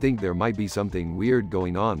 I think there might be something weird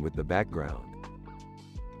going on with the background.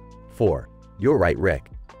 4. You're right, Rick.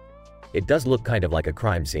 It does look kind of like a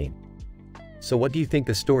crime scene. So what do you think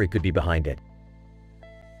the story could be behind it?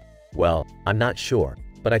 Well, I'm not sure,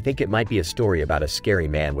 but I think it might be a story about a scary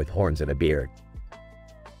man with horns and a beard.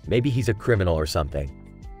 Maybe he's a criminal or something.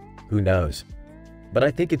 Who knows? But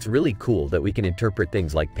I think it's really cool that we can interpret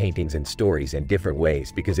things like paintings and stories in different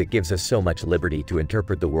ways because it gives us so much liberty to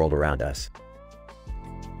interpret the world around us.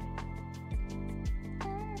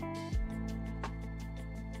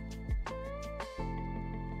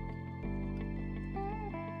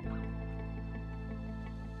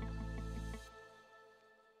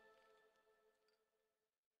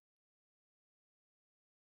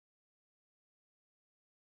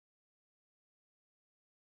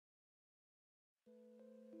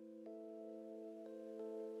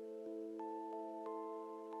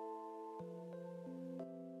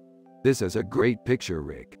 This is a great picture,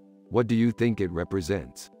 Rick. What do you think it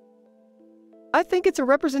represents? I think it's a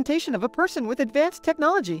representation of a person with advanced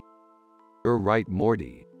technology. You're right,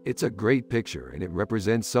 Morty. It's a great picture and it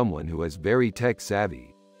represents someone who is very tech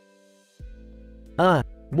savvy.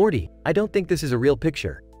 Morty, I don't think this is a real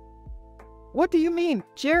picture. What do you mean,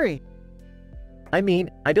 Jerry? I mean,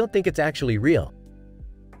 I don't think it's actually real.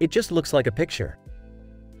 It just looks like a picture.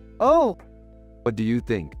 Oh, What do you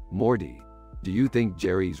think, Morty? Do you think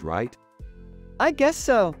Jerry's right? I guess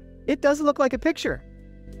so. It does look like a picture.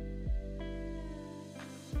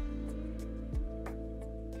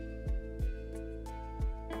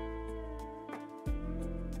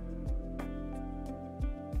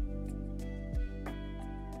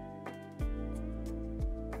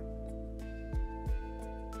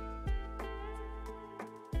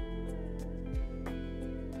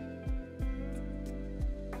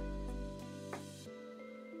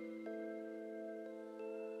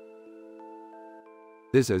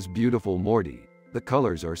 This is beautiful, Morty. The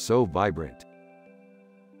colors are so vibrant.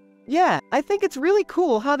 Yeah, I think it's really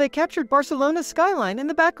cool how they captured Barcelona's skyline in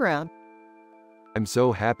the background. I'm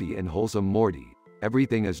so happy and wholesome, Morty.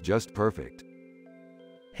 Everything is just perfect.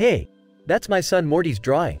 Hey, that's my son Morty's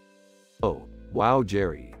drawing. Oh, wow,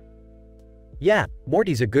 Jerry. Yeah,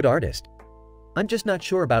 Morty's a good artist. I'm just not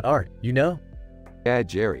sure about art, you know? Yeah,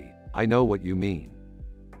 Jerry, I know what you mean.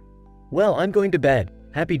 Well, I'm going to bed.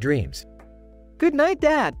 Happy dreams. Good night,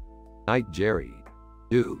 Dad. Night, Jerry.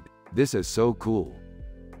 Dude, this is so cool.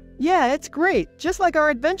 Yeah, it's great, just like our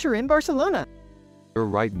adventure in Barcelona. You're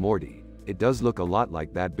right, Morty. It does look a lot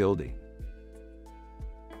like that building.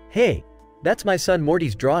 Hey, that's my son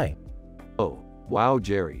Morty's drawing. Oh, wow,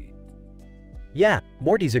 Jerry. Yeah,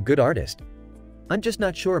 Morty's a good artist. I'm just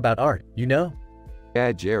not sure about art, you know?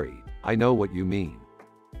 Yeah, Jerry, I know what you mean.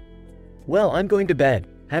 Well, I'm going to bed.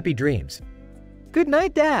 Happy dreams. Good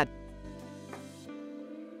night, Dad.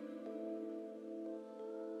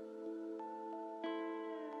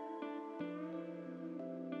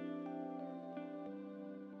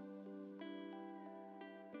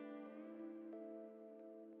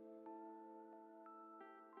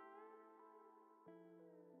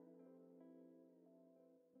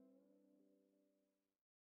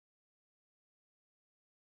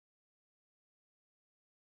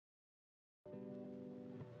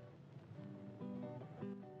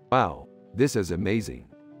 Wow, this is amazing.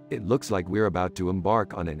 It looks like we're about to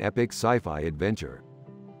embark on an epic sci-fi adventure.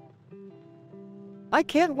 I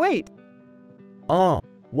can't wait. Oh,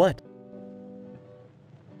 what?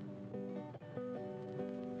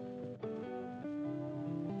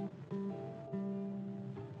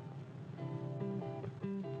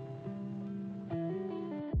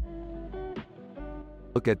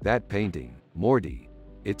 Look at that painting, Morty.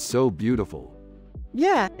 It's so beautiful.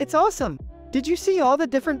 Yeah, it's awesome. Did you see all the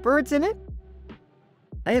different birds in it?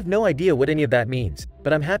 I have no idea what any of that means,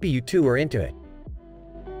 but I'm happy you two are into it.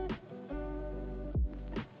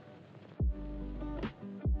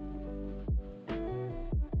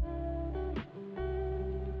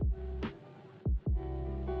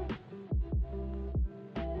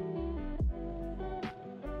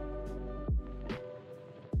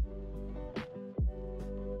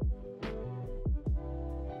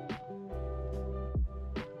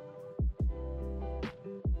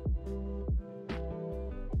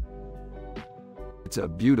 It's a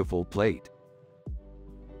beautiful plate.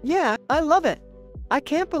 Yeah, I love it. I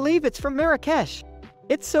can't believe it's from Marrakesh.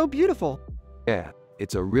 It's so beautiful. Yeah,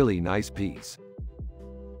 it's a really nice piece.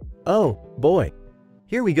 Oh, boy.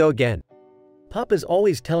 Here we go again. Papa's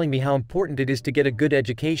always telling me how important it is to get a good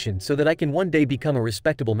education so that I can one day become a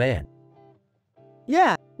respectable man.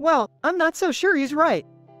 Yeah, well, I'm not so sure he's right.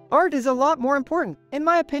 Art is a lot more important, in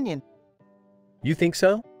my opinion. You think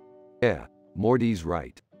so? Yeah, Morty's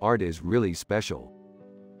right. Art is really special.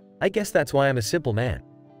 I guess that's why I'm a simple man.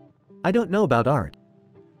 I don't know about art.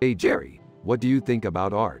 Hey, Jerry, what do you think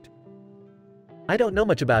about art? I don't know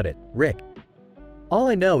much about it, Rick. All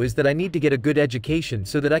I know is that I need to get a good education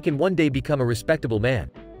so that I can one day become a respectable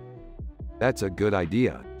man. That's a good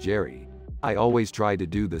idea, Jerry. I always try to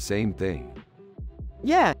do the same thing.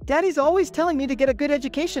 Yeah, Daddy's always telling me to get a good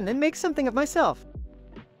education and make something of myself.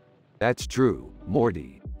 That's true,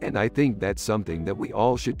 Morty, and I think that's something that we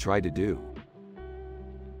all should try to do.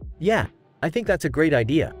 Yeah, I think that's a great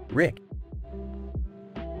idea, Rick.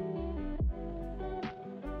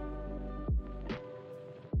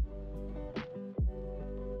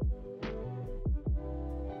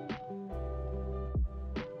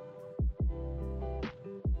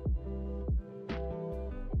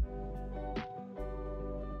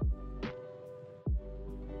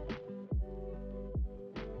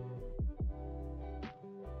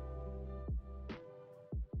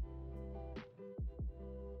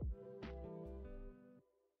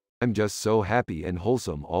 I'm just so happy and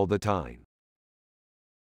wholesome all the time.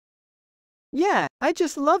 Yeah, I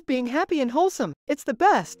just love being happy and wholesome. It's the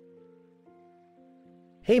best.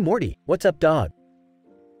 Hey Morty, what's up, dog?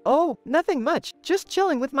 Oh, nothing much. Just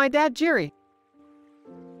chilling with my dad, Jerry.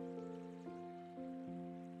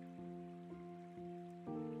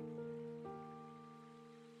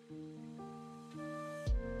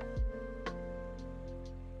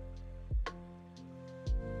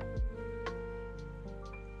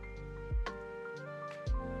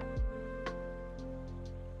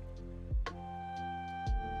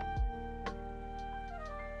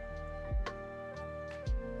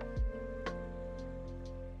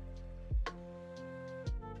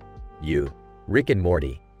 You, Rick and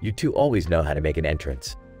Morty, you two always know how to make an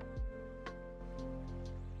entrance.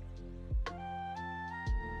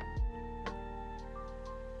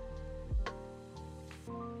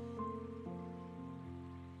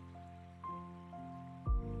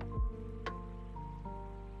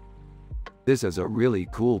 This is a really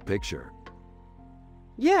cool picture.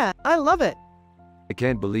 Yeah, I love it. I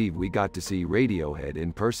can't believe we got to see Radiohead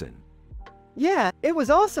in person. Yeah, it was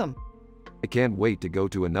awesome. I can't wait to go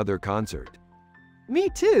to another concert. Me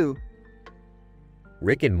too.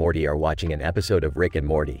 Rick and Morty are watching an episode of Rick and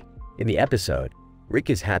Morty. In the episode, Rick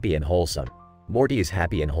is happy and wholesome. Morty is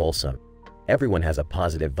happy and wholesome. Everyone has a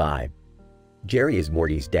positive vibe. Jerry is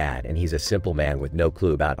Morty's dad and he's a simple man with no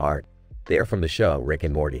clue about art. They are from the show Rick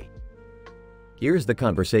and Morty. Here's the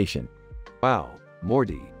conversation. Wow,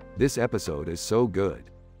 Morty, this episode is so good.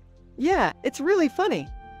 Yeah, it's really funny.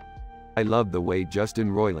 I love the way Justin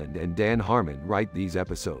Roiland and Dan Harmon write these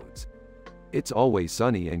episodes. It's always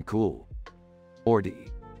sunny and cool.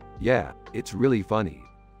 Morty. Yeah, it's really funny.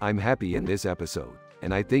 I'm happy in this episode,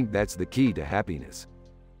 and I think that's the key to happiness.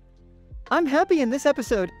 I'm happy in this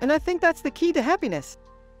episode, and I think that's the key to happiness.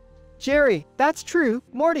 Jerry, that's true,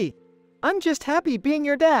 Morty. I'm just happy being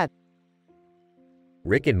your dad.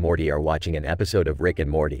 Rick and Morty are watching an episode of Rick and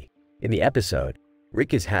Morty. In the episode,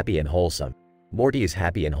 Rick is happy and wholesome. Morty is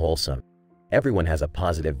happy and wholesome. Everyone has a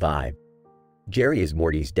positive vibe. Jerry is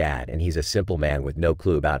Morty's dad and he's a simple man with no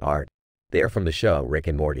clue about art. They are from the show Rick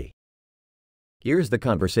and Morty. Here's the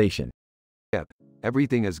conversation. Yep,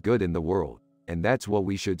 everything is good in the world, and that's what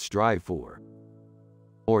we should strive for.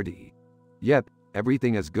 Morty. Yep,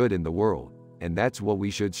 everything is good in the world, and that's what we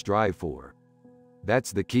should strive for.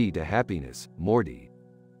 That's the key to happiness, Morty.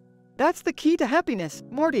 That's the key to happiness,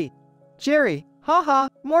 Morty. Jerry, haha,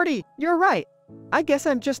 Morty, you're right. I guess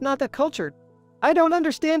I'm just not that cultured. I don't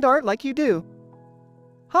understand art like you do.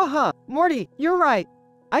 Haha, Morty, you're right.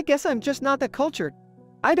 I guess I'm just not that cultured.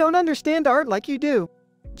 I don't understand art like you do.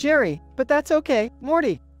 Jerry, but that's okay,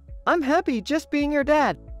 Morty. I'm happy just being your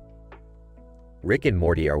dad. Rick and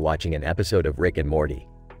Morty are watching an episode of Rick and Morty.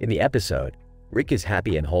 In the episode, Rick is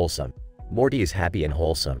happy and wholesome. Morty is happy and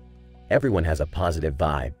wholesome. Everyone has a positive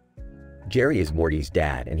vibe. Jerry is Morty's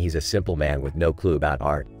dad and he's a simple man with no clue about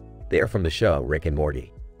art. They are from the show Rick and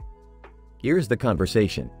Morty. Here's the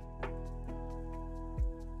conversation.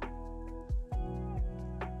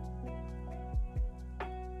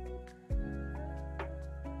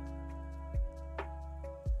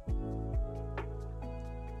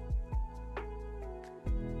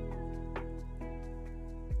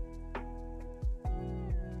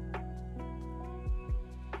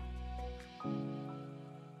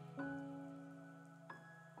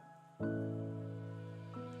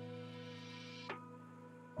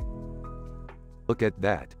 Look at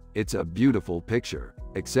that, it's a beautiful picture,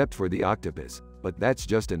 except for the octopus, but that's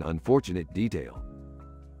just an unfortunate detail.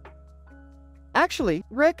 Actually,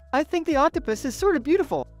 Rick, I think the octopus is sort of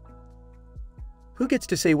beautiful. Who gets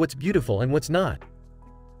to say what's beautiful and what's not?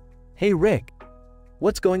 Hey Rick,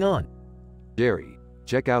 What's going on? Jerry,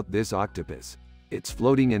 check out this octopus. It's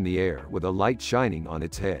floating in the air with a light shining on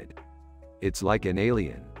its head. It's like an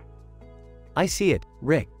alien. I see it,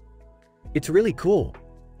 Rick. It's really cool.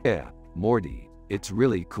 Yeah, Morty, it's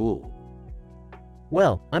really cool.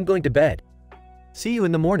 Well, I'm going to bed. see you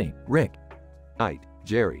in the morning, Rick. Night,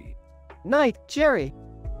 Jerry. Night, Jerry.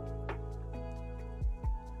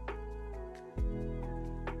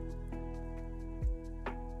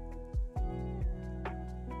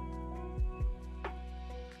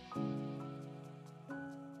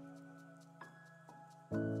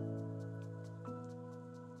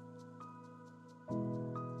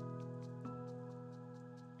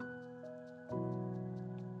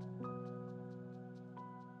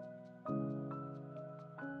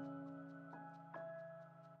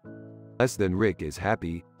 Less than Rick is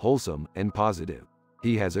happy, wholesome, and positive.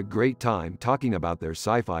 He has a great time talking about their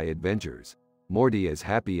sci-fi adventures. Morty is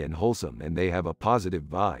happy and wholesome and they have a positive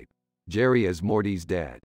vibe. Jerry is Morty's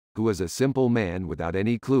dad, who is a simple man without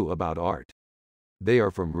any clue about art. They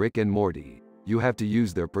are from Rick and Morty. You have to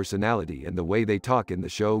use their personality and the way they talk in the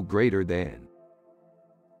show greater than.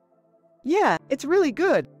 Yeah, it's really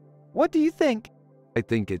good. What do you think? I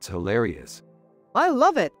think it's hilarious. I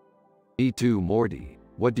love it. Me too, Morty.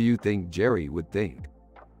 What do you think Jerry would think?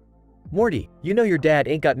 Morty, you know your dad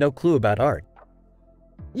ain't got no clue about art.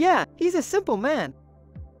 Yeah, he's a simple man.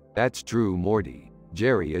 That's true, Morty.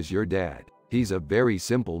 Jerry is your dad. He's a very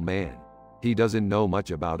simple man. He doesn't know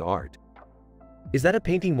much about art. Is that a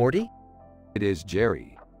painting, Morty? It is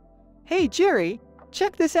Jerry. Hey, Jerry,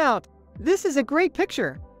 check this out. This is a great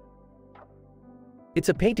picture. It's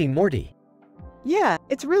a painting, Morty. Yeah,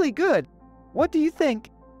 it's really good. What do you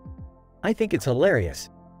think? I think it's hilarious.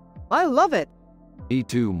 I love it. Me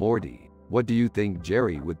too, Morty. What do you think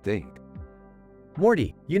Jerry would think?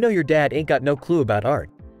 Morty, you know your dad ain't got no clue about art.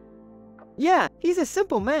 Yeah, he's a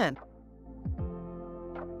simple man.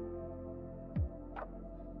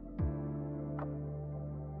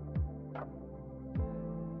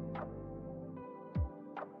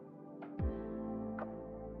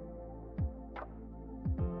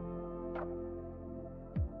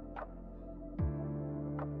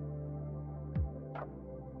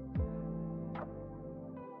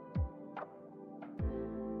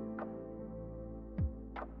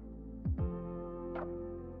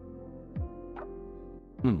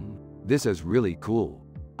 This is really cool.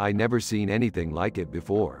 I never seen anything like it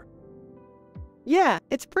before. Yeah,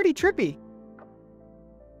 it's pretty trippy.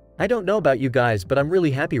 I don't know about you guys, but I'm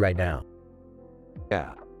really happy right now.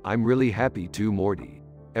 Yeah, I'm really happy too, Morty.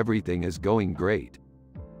 Everything is going great.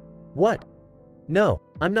 What? No,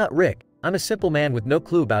 I'm not Rick. I'm a simple man with no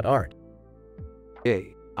clue about art.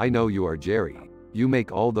 Hey, I know you are Jerry. You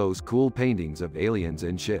make all those cool paintings of aliens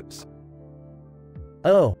and ships.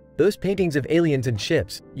 Oh, those paintings of aliens and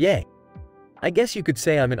ships, yay. I guess you could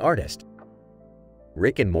say I'm an artist.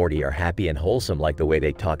 Rick and Morty are happy and wholesome like the way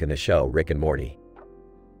they talk in the show Rick and Morty.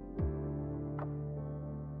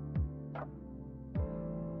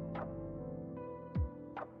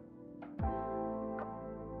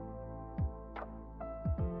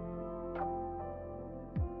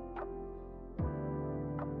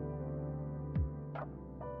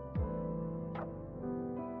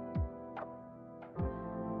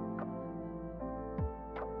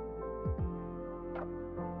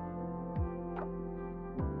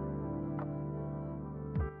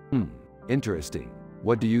 Interesting.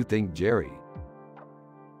 What do you think, Jerry?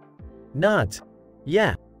 Nods.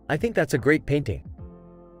 Yeah, I think that's a great painting.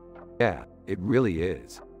 Yeah, it really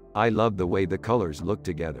is. I love the way the colors look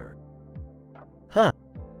together. Huh.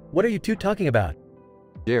 What are you two talking about?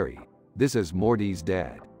 Jerry, this is Morty's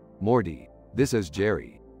dad. Morty, this is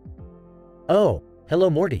Jerry. Oh, hello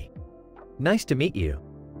Morty. Nice to meet you.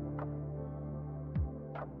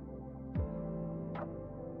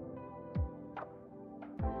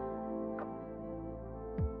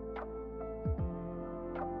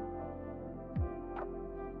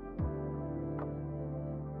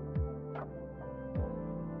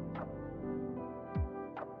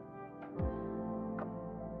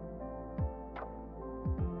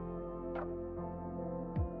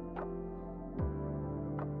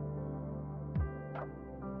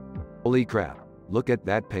 Holy crap, look at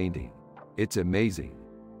that painting. It's amazing.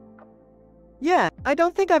 Yeah, I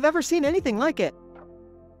don't think I've ever seen anything like it.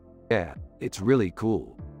 Yeah, it's really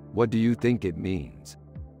cool. What do you think it means?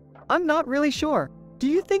 I'm not really sure. Do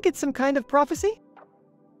you think it's some kind of prophecy?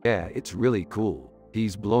 Yeah, it's really cool.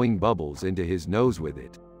 He's blowing bubbles into his nose with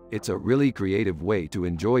it. It's a really creative way to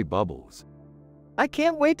enjoy bubbles. I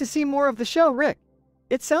can't wait to see more of the show, Rick.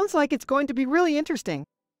 It sounds like it's going to be really interesting.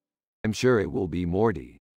 I'm sure it will be,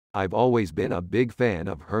 Morty. I've always been a big fan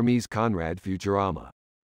of Hermes Conrad Futurama.